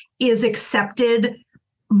music is accepted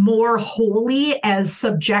more wholly as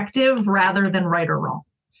subjective rather than right or wrong.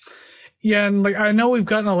 Yeah. And like, I know we've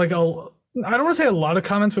gotten I don't want to say a lot of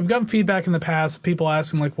comments, but we've gotten feedback in the past, people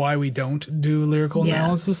asking like why we don't do lyrical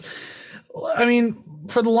analysis. I mean,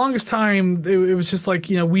 for the longest time, it was just like,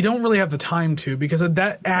 you know, we don't really have the time to because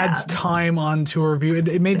that adds time onto a review.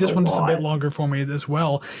 It made this one just a bit longer for me as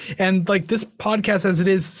well. And like this podcast as it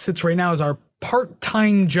is sits right now as our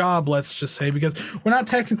part-time job, let's just say, because we're not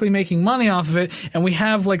technically making money off of it, and we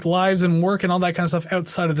have like lives and work and all that kind of stuff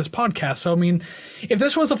outside of this podcast. So I mean, if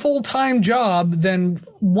this was a full-time job, then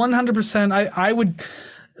 100% I would,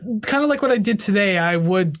 kind of like what I did today, I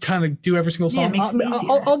would kind of do every single song.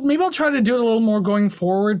 Maybe I'll try to do it a little more going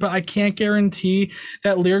forward, but I can't guarantee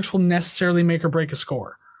that lyrics will necessarily make or break a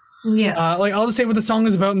score. Yeah. Like I'll just say what the song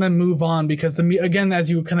is about and then move on, because again,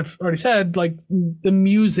 as you kind of already said, like the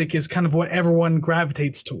music is kind of what everyone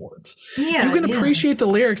gravitates towards. Yeah, you can appreciate the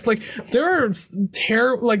lyrics. Like there are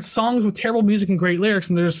like songs with terrible music and great lyrics,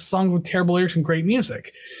 and there's songs with terrible lyrics and great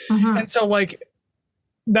music. And so like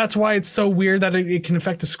that's why it's so weird that it can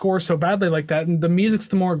affect the score so badly like that. And the music's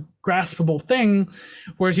the more graspable thing,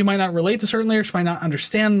 whereas you might not relate to certain lyrics, might not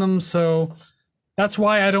understand them. So that's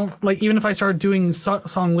why I don't like, even if I start doing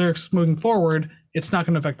song lyrics moving forward, it's not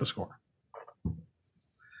going to affect the score.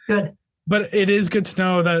 Good. But it is good to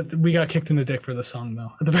know that we got kicked in the dick for this song,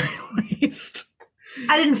 though, at the very least.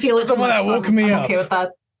 I didn't feel it. The one that woke me up. Okay with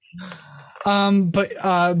that.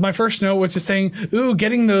 But my first note was just saying, ooh,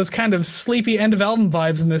 getting those kind of sleepy end of album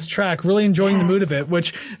vibes in this track, really enjoying the mood of it,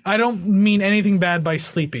 which I don't mean anything bad by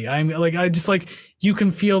sleepy. I just like, you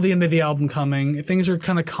can feel the end of the album coming. Things are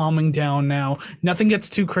kind of calming down now. Nothing gets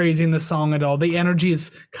too crazy in this song at all. The energy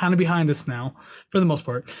is kind of behind us now, for the most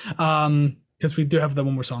part. Because we do have the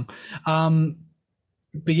one more song.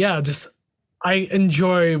 But yeah, just I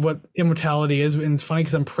enjoy what Immortality is, and it's funny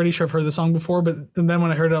because I'm pretty sure I've heard the song before, but then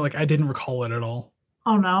when I heard it, like I didn't recall it at all.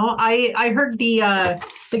 Oh no, I heard the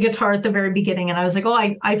guitar at the very beginning, and I was like,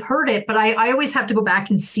 oh, I've heard it, but I always have to go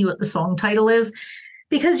back and see what the song title is,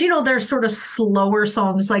 because there's sort of slower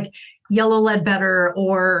songs like Yellow Ledbetter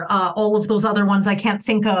or all of those other ones I can't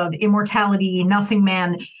think of, Immortality, Nothing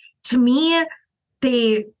Man. To me,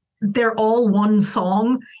 they're all one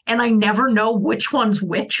song, and I never know which one's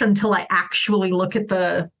which until I actually look at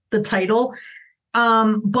the title.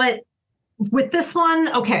 But with this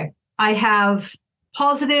one, okay, I have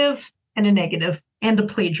positive and a negative and a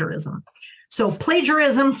plagiarism. So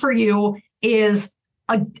plagiarism for you is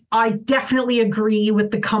I definitely agree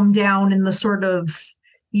with the come down and the sort of,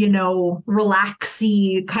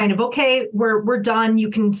 relaxy kind of, okay, we're done.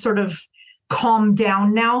 You can sort of calm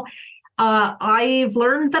down now. I've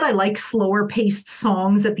learned that I like slower paced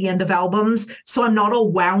songs at the end of albums, so I'm not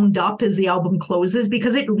all wound up as the album closes,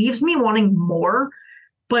 because it leaves me wanting more.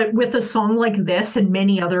 But with a song like this and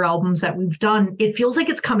many other albums that we've done, it feels like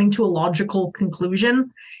it's coming to a logical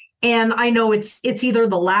conclusion. And I know it's either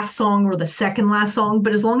the last song or the second last song,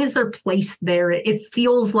 but as long as they're placed there, it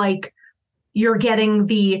feels like you're getting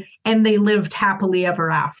the "and they lived happily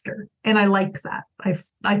ever after." And I like that.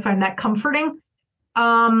 I find that comforting.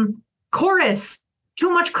 Chorus, too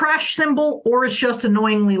much crash cymbal, or it's just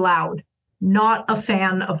annoyingly loud. Not a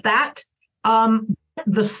fan of that.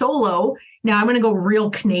 The solo, now I'm going to go real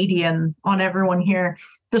Canadian on everyone here.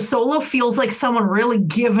 The solo feels like someone really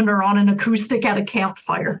giving her on an acoustic at a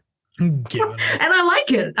campfire. And I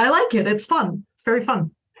like it. It's fun. It's very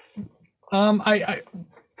fun.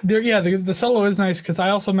 The solo is nice, because I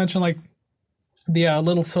also mentioned like the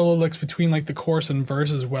little solo licks between like the chorus and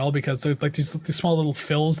verse as well, because they're like these small little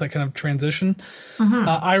fills that kind of transition.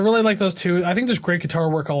 I really like those too. I think there's great guitar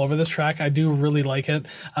work all over this track. I do really like it.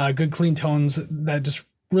 Good clean tones that just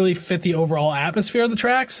really fit the overall atmosphere of the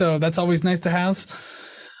track, so that's always nice to have.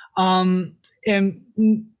 And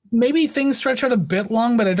maybe things stretch out a bit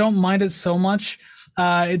long, but I don't mind it so much.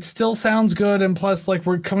 It still sounds good, and plus like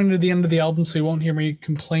we're coming to the end of the album, so you won't hear me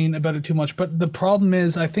complain about it too much. But the problem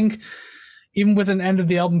is, I think even with an end of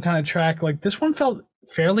the album kind of track, like this one felt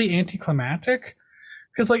fairly anticlimactic,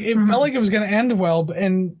 because like it felt like it was going to end well,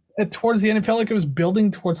 and towards the end it felt like it was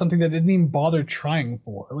building towards something that didn't even bother trying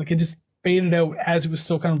for. Like it just faded out as it was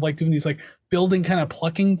still kind of like doing these like building kind of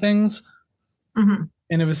plucking things. And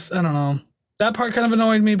it was, I don't know, that part kind of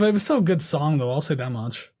annoyed me, but it was still a good song though, I'll say that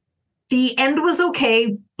much. The end was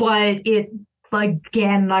okay, but it,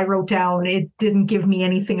 again, I wrote down, it didn't give me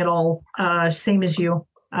anything at all. Same as you.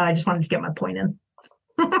 I just wanted to get my point in.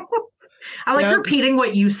 I like repeating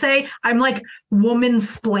what you say. I'm like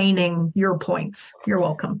woman-splaining your points. You're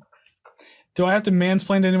welcome. Do I have to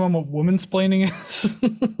mansplain to anyone what woman-splaining is?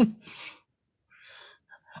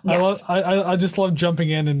 Yes. I just love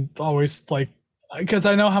jumping in and always like, because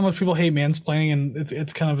I know how much people hate mansplaining, and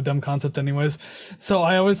it's kind of a dumb concept anyways. So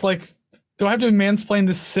I always like, do I have to mansplain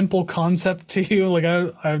this simple concept to you? Like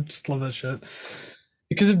I just love that shit.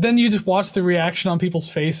 Because if then you just watch the reaction on people's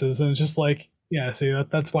faces, and it's just like, yeah, see,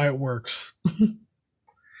 that's why it works.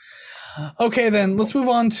 Okay, then let's move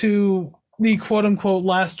on to the quote unquote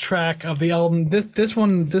last track of the album. This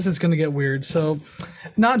is gonna get weird. So,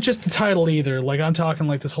 not just the title either. Like I'm talking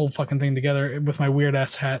like this whole fucking thing together with my weird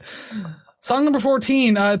ass hat. Song number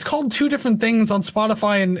 14. It's called two different things on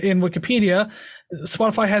Spotify and in Wikipedia.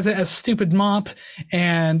 Spotify has it as "Stupid Mop,"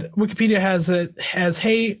 and Wikipedia has it as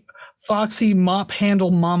 "Hey Foxy Mop Handle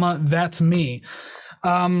Mama, That's Me."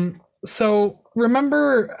 So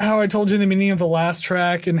remember how I told you in the beginning of the last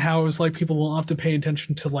track and how it was like people don't have to pay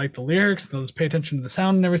attention to like the lyrics, they'll just pay attention to the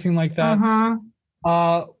sound and everything like that.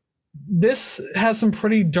 This has some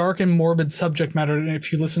pretty dark and morbid subject matter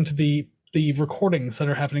if you listen to the recordings that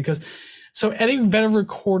are happening. Because so Eddie Vedder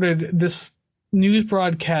recorded this news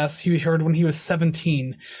broadcast he heard when he was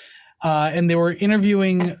 17, and they were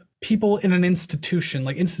interviewing people in an institution,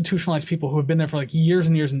 like institutionalized people who have been there for like years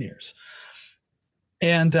and years and years.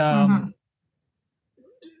 And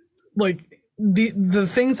like the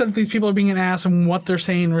things that these people are being asked and what they're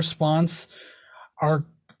saying in response are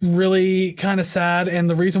really kind of sad. And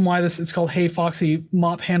the reason why it's called "Hey Foxy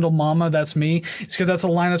Mop Handle Mama, That's Me" is because that's a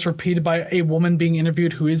line that's repeated by a woman being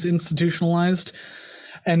interviewed who is institutionalized,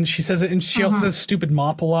 and she says it, and she also says "stupid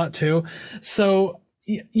mop" a lot too. So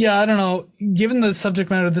yeah, I don't know, given the subject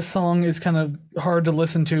matter of this song is kind of hard to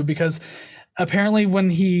listen to, because apparently when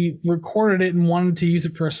he recorded it and wanted to use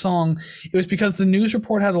it for a song, it was because the news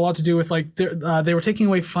report had a lot to do with like they were taking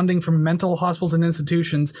away funding from mental hospitals and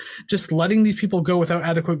institutions, just letting these people go without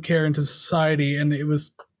adequate care into society. And it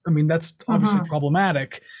was, I mean, that's obviously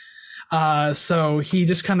problematic. So he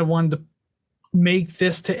just kind of wanted to make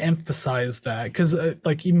this to emphasize that, because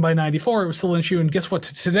like even by 94 it was still an issue. And guess what,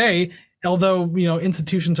 today, although, you know,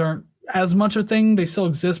 institutions aren't as much a thing, they still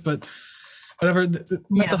exist, but whatever,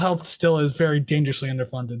 mental health still is very dangerously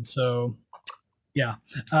underfunded. So, yeah.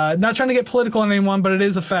 Not trying to get political on anyone, but it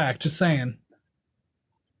is a fact. Just saying.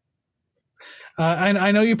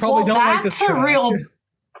 I know you probably don't like this track.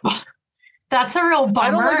 That's a real bummer.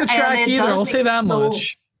 I don't like the track either. I'll say that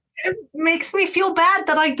much. It makes me feel bad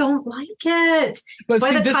that I don't like it. But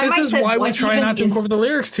see, this is why we try not to incorporate the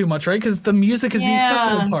lyrics too much, right? Because the music is the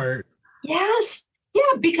accessible part. Yes.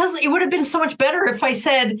 Yeah, because it would have been so much better if I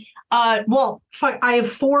said, I have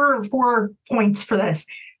four points for this.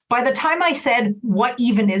 By the time I said, "What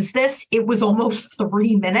even is this?" it was almost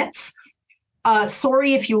 3 minutes.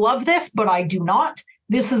 Sorry if you love this, but I do not.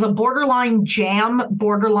 This is a borderline jam,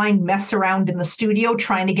 borderline mess around in the studio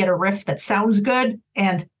trying to get a riff that sounds good,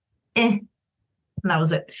 and that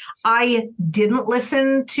was it. I didn't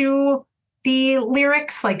listen to the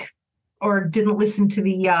lyrics, or didn't listen to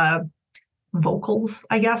the vocals,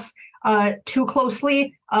 I guess, too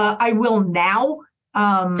closely. I will now.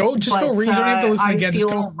 Go read. You don't have to listen again. Just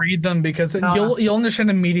go read them, because you'll understand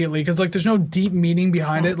immediately. Because like there's no deep meaning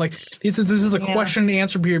behind it. Like this is a question and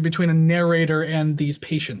answer period between a narrator and these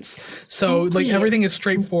patients. So like everything is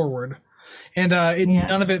straightforward, and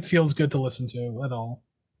none of it feels good to listen to at all.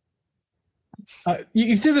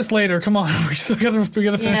 You do this later. Come on, we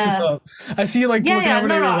gotta finish this up. I see you looking over at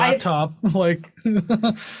your laptop, like.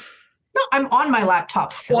 No, I'm on my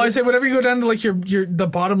laptop still. Well, I say whenever you go down to like your the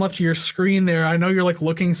bottom left of your screen there, I know you're like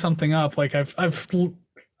looking something up. Like I've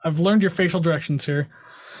learned your facial directions here.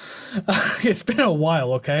 It's been a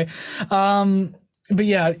while, okay? But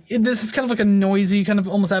yeah, this is kind of like a noisy, kind of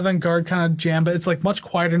almost avant-garde kind of jam, but it's like much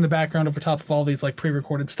quieter in the background over top of all these like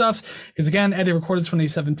pre-recorded stuffs. Because again, Eddie recorded this when he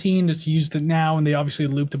was 17, just used it now, and they obviously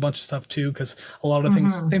looped a bunch of stuff too, because a lot of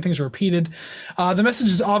things, same things are repeated. The message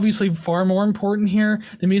is obviously far more important here.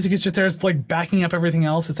 The music is just there, it's like backing up everything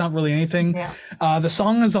else. It's not really anything. The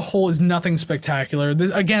song as a whole is nothing spectacular.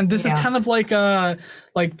 This is kind of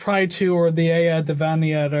like Pride 2 or the Aya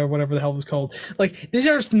Devaniad or whatever the hell it's called. Like these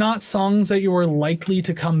are not songs that you are likely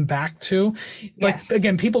to come back to. Like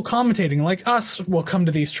again, people commentating like us will come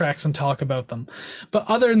to these tracks and talk about them, but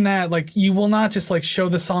other than that, like you will not just like show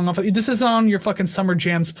the song off. This isn't on your fucking summer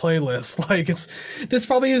jams playlist. Like this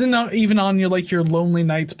probably isn't even on your your lonely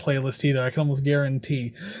nights playlist either, I can almost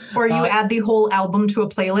guarantee. Or you add the whole album to a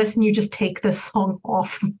playlist and you just take this song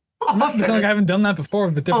off. It's like I haven't done that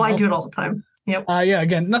before, but I do it all the time. Yep.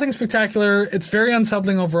 Again, nothing spectacular. It's very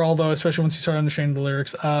unsettling overall, though, especially once you start understanding the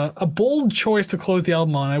lyrics. A bold choice to close the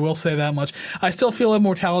album on, I will say that much. I still feel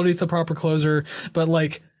Immortality is the proper closer, but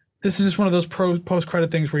like this is just one of those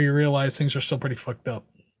post-credit things where you realize things are still pretty fucked up.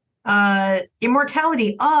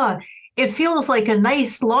 Immortality, it feels like a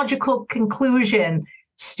nice logical conclusion.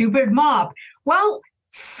 Stupid mop. Well,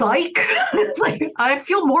 psych. It's like I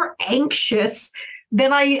feel more anxious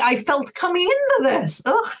than I felt coming into this.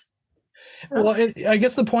 Ugh. Well, I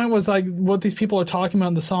guess the point was like what these people are talking about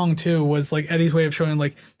in the song too was like Eddie's way of showing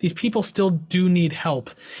like these people still do need help,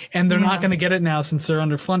 and they're not going to get it now since they're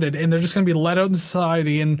underfunded, and they're just going to be let out in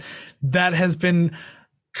society, and that has been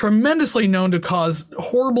tremendously known to cause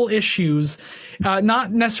horrible issues.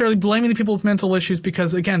 Not necessarily blaming the people with mental issues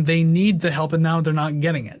because again they need the help and now they're not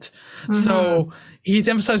getting it. So he's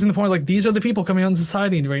emphasizing the point like these are the people coming out in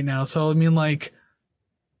society right now. So I mean like.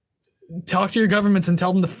 Talk to your governments and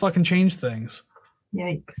tell them to fucking change things.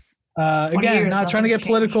 Yikes. Again, not trying to get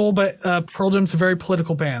political, but Pearl Jam's a very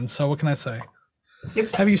political band, so what can I say?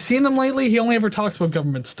 Yep. Have you seen them lately? He only ever talks about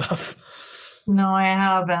government stuff. No, I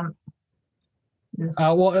haven't.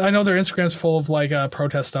 Well, I know their Instagram's full of like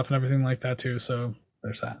protest stuff and everything like that too, so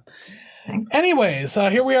there's that. Anyways,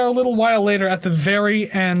 here we are a little while later at the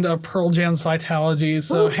very end of Pearl Jam's Vitalogy.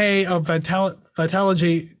 So, hey,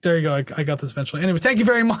 Vitalogy, there you go. I got this eventually. Anyways, thank you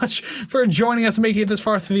very much for joining us and making it this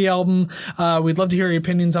far through the album. We'd love to hear your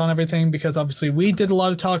opinions on everything because obviously we did a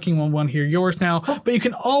lot of talking. We'll want to hear yours now, but you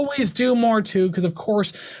can always do more too because of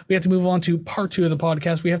course we have to move on to part 2 of the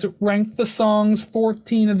podcast. We have to rank the songs,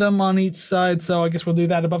 14 of them on each side. So I guess we'll do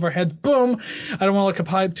that above our heads. Boom. I don't want to look up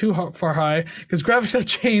high, too far high because graphics have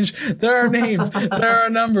changed. There are names. There are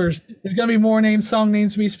numbers. There's going to be more names, song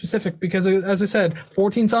names to be specific because as I said,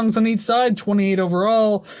 14 songs on each side, 28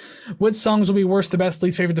 overall. Which songs will be worst to best,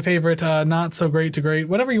 least favorite to favorite, not so great to great,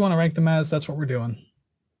 whatever you want to rank them as, that's what we're doing.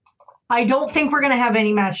 I don't think we're going to have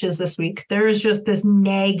any matches this week. There is just this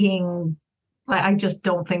nagging. I just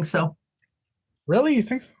don't think so. Really? You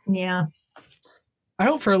think so? Yeah. I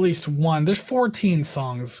hope for at least one. There's 14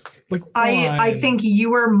 songs. Like I think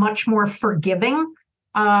you are much more forgiving.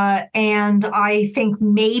 And I think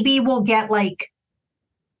maybe we'll get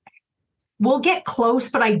close,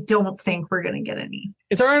 but I don't think we're going to get any.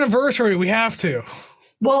 It's our anniversary. We have to.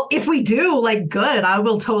 Well, if we do, good. I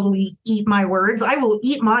will totally eat my words. I will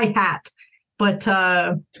eat my hat. But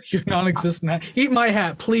your non-existent hat. Eat my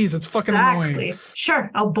hat, please. It's fucking annoying.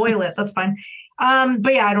 Sure, I'll boil it. That's fine.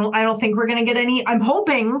 But yeah, I don't think we're going to get any. I'm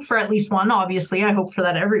hoping for at least one. Obviously, I hope for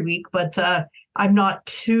that every week. But I'm not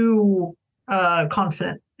too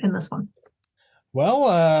confident in this one.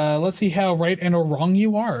 Well, let's see how right and or wrong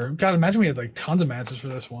you are. God, imagine we had tons of matches for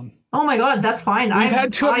this one. Oh my God, that's fine. We've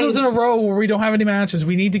had 2 episodes in a row where we don't have any matches.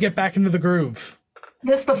 We need to get back into the groove.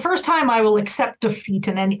 This is the first time I will accept defeat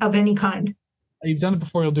of any kind. You've done it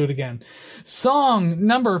before, you'll do it again. Song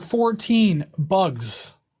number 14,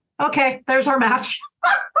 Bugs. Okay, there's our match.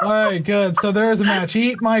 All right, good. So there is a match.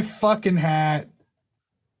 Eat my fucking hat.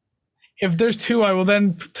 If there's 2, I will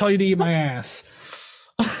then tell you to eat my ass.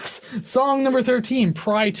 Song number 13,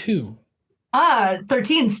 Pry 2.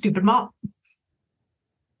 13, Stupid Mop.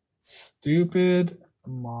 Stupid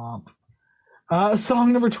Mop.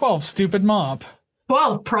 Song number 12, Stupid Mop.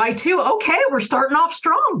 12, Pry 2. Okay, we're starting off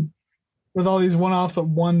strong. With all these one-off, but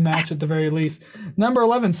one match at the very least. Number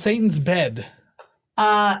 11, Satan's Bed.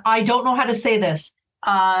 I don't know how to say this.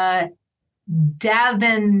 Davenita.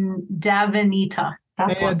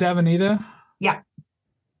 Davenita? Yeah.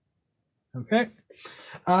 Okay.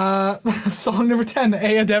 Song number 10,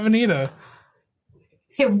 Aya Davenita.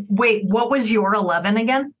 Hey, wait, what was your 11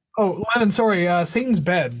 again? Oh, 11, sorry. Satan's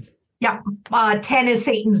Bed. Yeah. 10 is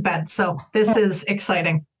Satan's Bed, so this is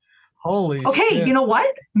exciting. Holy okay, shit. You know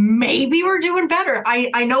what? Maybe we're doing better.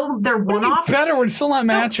 I know they're one-offs. Better, we're still not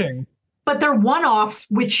matching. But they're one-offs,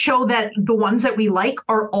 which show that the ones that we like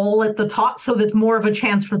are all at the top, so there's more of a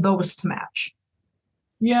chance for those to match.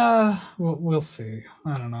 Yeah, we'll see.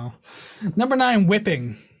 I don't know. Number 9,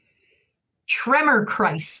 Whipping. Tremor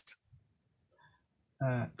Christ.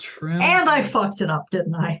 And I fucked it up,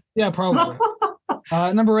 didn't I? Yeah, probably.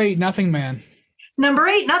 Number 8, Nothing Man. Number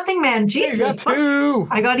 8, Nothing Man. Jesus. You got 2.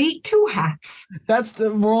 I got to eat 2 hats.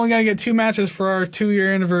 We're only going to get 2 matches for our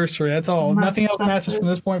 2-year anniversary. That's all. Nothing else matches from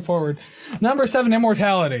this point forward. Number 7,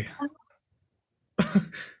 Immortality.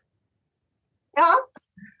 Yeah.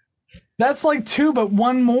 That's 2, but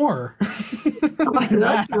 1 more.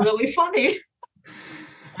 That's really funny.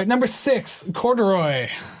 All right, number 6, Corduroy.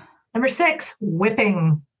 Number 6,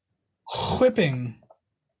 Whipping. Whipping.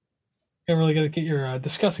 You really got to get your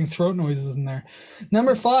disgusting throat noises in there.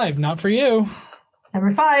 Number 5, Not For You.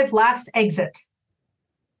 Number 5, Last Exit.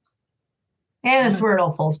 And this is where it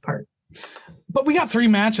all falls apart. But we got 3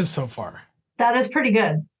 matches so far. That is pretty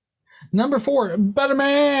good. Number 4, Better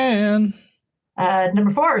Man.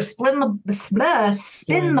 Number 4, Spin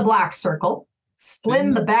the Black Circle.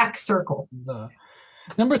 Spin the Back Circle.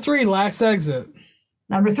 Number 3, Last Exit.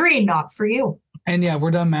 Number 3, Not For You. And yeah,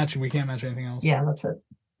 we're done matching. We can't match anything else. Yeah, that's it.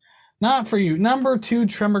 Not For You. Number 2,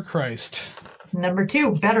 Tremor Christ. Number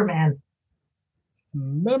 2, Better Man.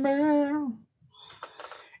 And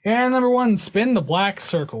number 1, Spin the Black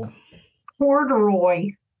Circle.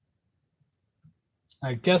 Corduroy.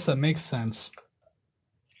 I guess that makes sense.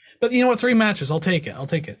 But you know what? 3 matches. I'll take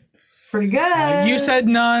it. Pretty good. You said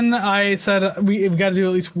none. I said we've got to do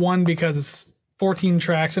at least 1 because it's 14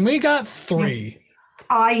 tracks, and we got 3.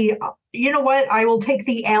 You know what? I will take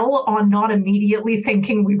the L on not immediately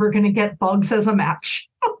thinking we were going to get Bugs as a match.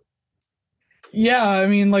 Yeah, I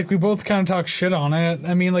mean, like, we both kind of talk shit on it.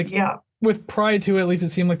 I mean, like, Yeah. with Pride 2, at least it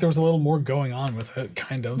seemed like there was a little more going on with it,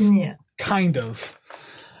 kind of. Yeah. Kind of.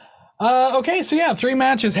 Okay, so yeah, 3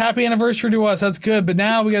 matches. Happy anniversary to us. That's good. But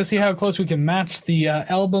now we got to see how close we can match the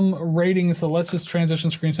album rating. So let's just transition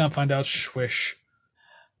screens now and find out. Swish.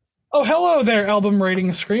 Oh, hello there, album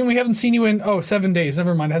rating screen. We haven't seen you in, 7 days.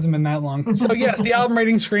 Never mind, it hasn't been that long. So yes, the album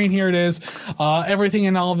rating screen, here it is. Everything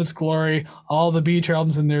in all of its glory. All the B tier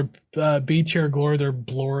albums in their B tier glory, their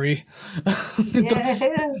glory.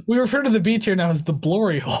 Yeah. We refer to the B tier now as the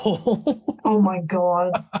glory hole. Oh my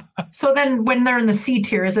God. So then when they're in the C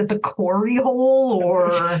tier, is it the Corey hole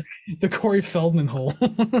or? The Corey Feldman hole.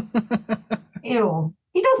 Ew.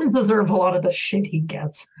 He doesn't deserve a lot of the shit he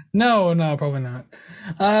gets. No, probably not.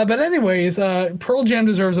 But anyways, Pearl Jam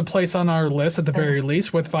deserves a place on our list at the very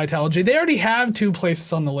least with Vitalogy. They already have 2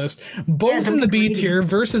 places on the list, both in the B tier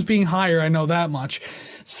versus being higher. I know that much.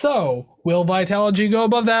 So will Vitalogy go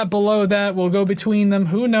above that, below that? We'll go between them.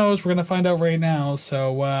 Who knows? We're going to find out right now.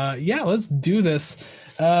 So yeah, let's do this.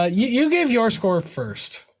 You gave your score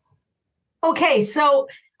first. Okay, so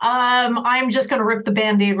I'm just going to rip the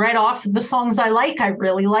Band-Aid right off. The songs I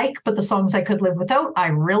really like, but the songs I could live without, I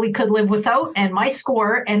really could live without. And my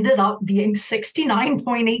score ended up being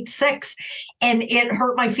 69.86. And it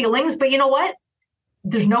hurt my feelings. But you know what?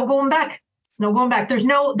 There's no going back. There's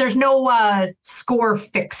no score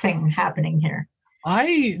fixing happening here.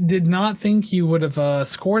 I did not think you would have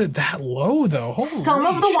scored it that low, though. Holy Some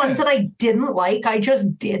of the ones that I didn't like, I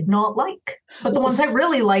just did not like. But the ones I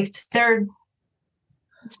really liked,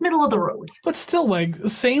 it's middle of the road. But still, like,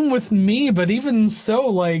 same with me. But even so,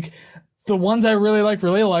 like, the ones I really liked,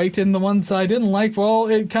 and the ones I didn't like, well,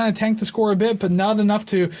 it kind of tanked the score a bit, but not enough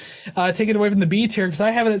to take it away from the B tier, because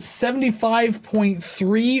I have it at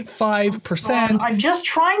 75.35%. I'm just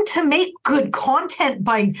trying to make good content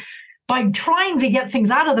by trying to get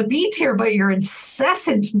things out of the B tier, but your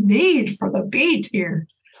incessant need for the B tier.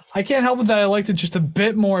 I can't help it that I liked it just a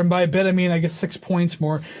bit more, and by a bit I mean I guess 6 points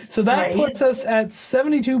more. So that puts us at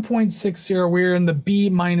 72.60. We're in the B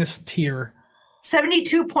minus tier.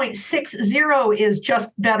 72.60 is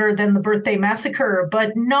just better than the Birthday Massacre,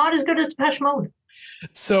 but not as good as Depeche Mode.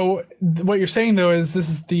 So what you're saying though is this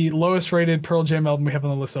is the lowest rated Pearl Jam album we have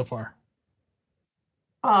on the list so far.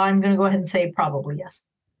 I'm going to go ahead and say probably yes.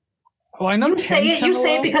 Well, I know you say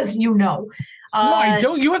it because you know. No, I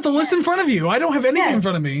don't. You have the list in front of you. I don't have anything in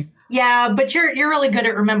front of me. Yeah, but you're really good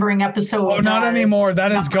at remembering episodes. Oh, not anymore.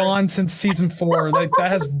 That is gone since season 4. that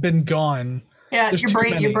has been gone. Yeah, There's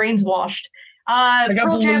your brain's washed. I got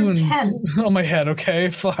Pearl balloons Jam 10. on my head. Okay,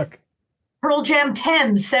 fuck. Pearl Jam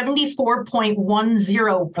 10,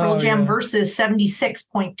 74.10. Pearl Jam versus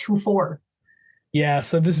 76.24. Yeah,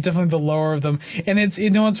 so this is definitely the lower of them. And it's,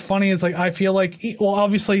 what's funny is, like, I feel like, well,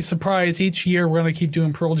 obviously, surprise, each year we're going to keep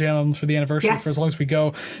doing Pearl Jam albums for the anniversary for as long as we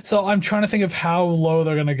go. So I'm trying to think of how low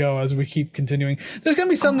they're going to go as we keep continuing. There's going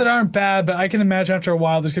to be some that aren't bad, but I can imagine after a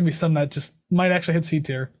while there's going to be some that just might actually hit C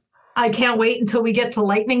tier. I can't wait until we get to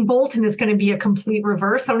Lightning Bolt and it's going to be a complete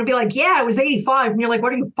reverse. I'm going to be like, yeah, it was 85. And you're like,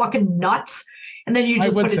 what are you, fucking nuts? And then you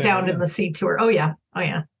just put it down in the C tier. Oh, yeah.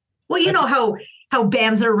 Well, you know how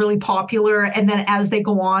bands are really popular, and then as they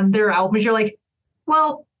go on their albums, you're like,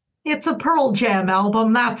 well, it's a Pearl Jam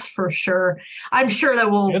album, that's for sure. I'm sure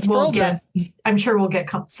that we'll get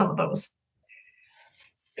some of those.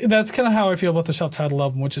 That's kind of how I feel about the self-titled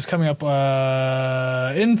album, which is coming up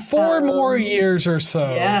in 4 more years or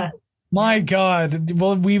so. Yeah. My God,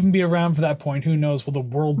 will we even be around for that point? Who knows? Will the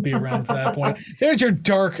world be around for that point? There's your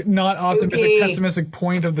dark, not optimistic, pessimistic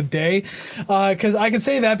point of the day. Because I can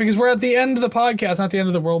say that because we're at the end of the podcast, not the end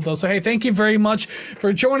of the world, though. So, hey, thank you very much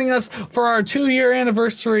for joining us for our 2-year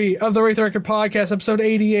anniversary of the Rate the Record podcast, episode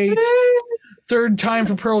 88. Third time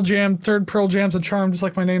for Pearl Jam. Third Pearl Jam's a charm, just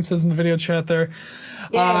like my name says in the video chat there.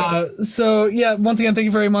 Yeah. So, yeah, once again, thank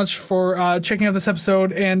you very much for checking out this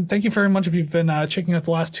episode. And thank you very much if you've been checking out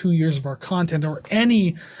the last 2 years of our content or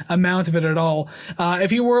any amount of it at all.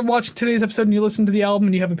 If you were watching today's episode and you listened to the album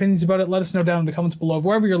and you have opinions about it, let us know down in the comments below,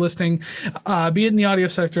 wherever you're listening, be it in the audio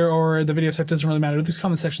sector or the video sector, doesn't really matter. There's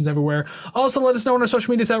comment sections everywhere. Also, let us know on our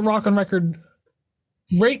social medias at Rock on Record,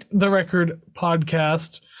 Rate the Record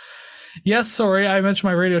podcast. Yes, sorry, I mentioned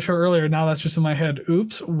my radio show earlier. Now that's just in my head.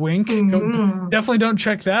 Oops, wink. Definitely don't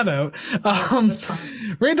check that out.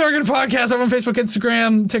 Rate the Record Podcast over on Facebook,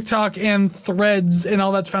 Instagram, TikTok, and Threads, and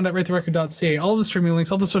all that's found at ratetherecord.ca. All the streaming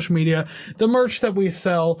links, all the social media, the merch that we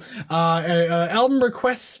sell, album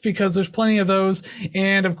requests, because there's plenty of those,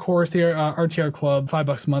 and of course the RTR Club,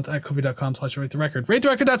 $5 a month at ko-fi.com/ratetherecord.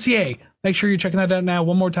 Ratetherecord.ca. Make sure you're checking that out now.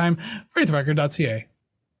 One more time, ratetherecord.ca.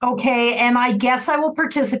 Okay, and I guess I will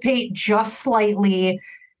participate just slightly.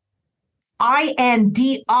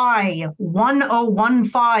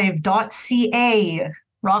 INDI1015.ca.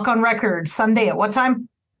 Rock on Record, Sunday at what time?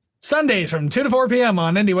 Sundays from 2 to 4 p.m.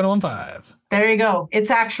 on Indie 1015. There you go. It's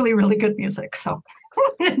actually really good music, so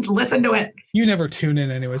listen to it. You never tune in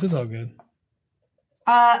anyways. It's all good.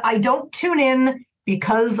 I don't tune in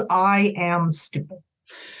because I am stupid.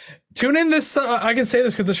 Tune in this. I can say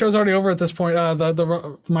this because the show's already over at this point.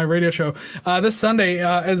 My radio show this Sunday,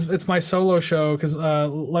 as it's my solo show because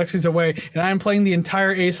Lexi's away, and I'm playing the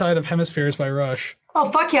entire A side of Hemispheres by Rush. Oh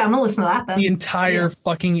fuck yeah! I'm gonna listen to that then. The entire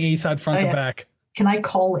fucking A side front to back. Can I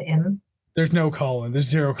call in? There's no call in. There's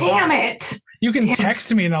zero call. Damn it! You can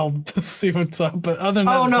text me and I'll see what's up. But other than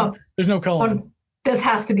that, no, there's no call in. This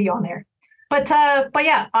has to be on there. But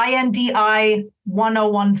yeah,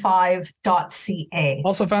 INDI1015.ca.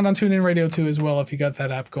 Also found on TuneIn Radio 2 as well, if you got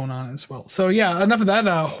that app going on as well. So yeah, enough of that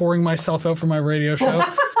whoring myself out for my radio show.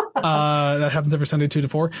 That happens every Sunday, 2 to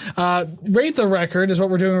 4. Rate the Record is what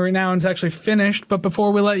we're doing right now, and it's actually finished. But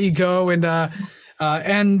before we let you go and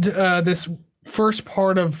end this first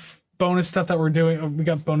part of bonus stuff that we're doing, we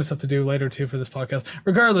got bonus stuff to do later too for this podcast.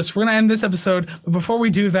 Regardless, we're going to end this episode. But before we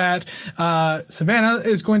do that, Savannah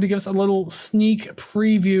is going to give us a little sneak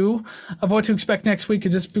preview of what to expect next week.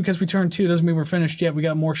 Just because we turned 2 doesn't mean we're finished yet. We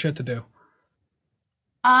got more shit to do.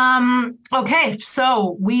 Okay,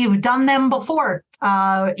 so we've done them before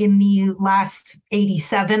in the last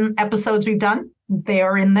 87 episodes we've done. They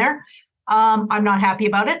are in there. I'm not happy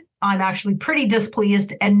about it. I'm actually pretty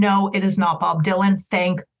displeased. And no, it is not Bob Dylan.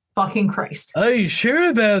 Thank fucking Christ. Are you sure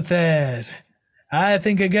about that? I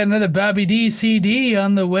think I got another Bobby D CD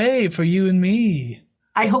on the way for you and me.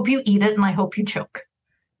 I hope you eat it and I hope you choke.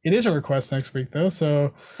 It is a request next week, though,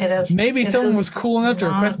 so it is. Maybe someone was cool enough to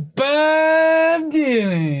request Bob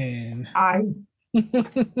Dylan.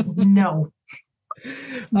 No.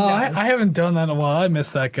 No. I haven't done that in a while. I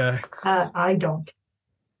miss that guy. I don't.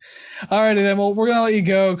 Alrighty then. Well, we're gonna let you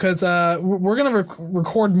go because we're gonna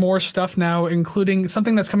record more stuff now, including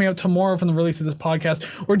something that's coming out tomorrow from the release of this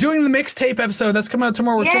podcast. We're doing the mixtape episode that's coming out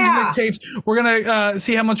tomorrow. We're filming mixtapes. We're gonna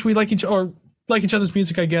see how much we like each other's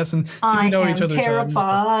music, I guess, and see if we know each other's.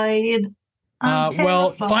 Terrified.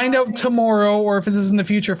 Well, find out tomorrow, or if this is in the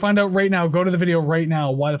future, find out right now. Go to the video right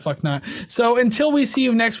now. Why the fuck not? So until we see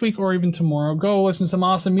you next week or even tomorrow, go listen to some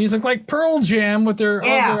awesome music like Pearl Jam with their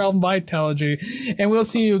album Vitalogy. And we'll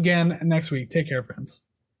see you again next week. Take care, friends.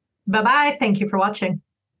 Bye-bye. Thank you for watching.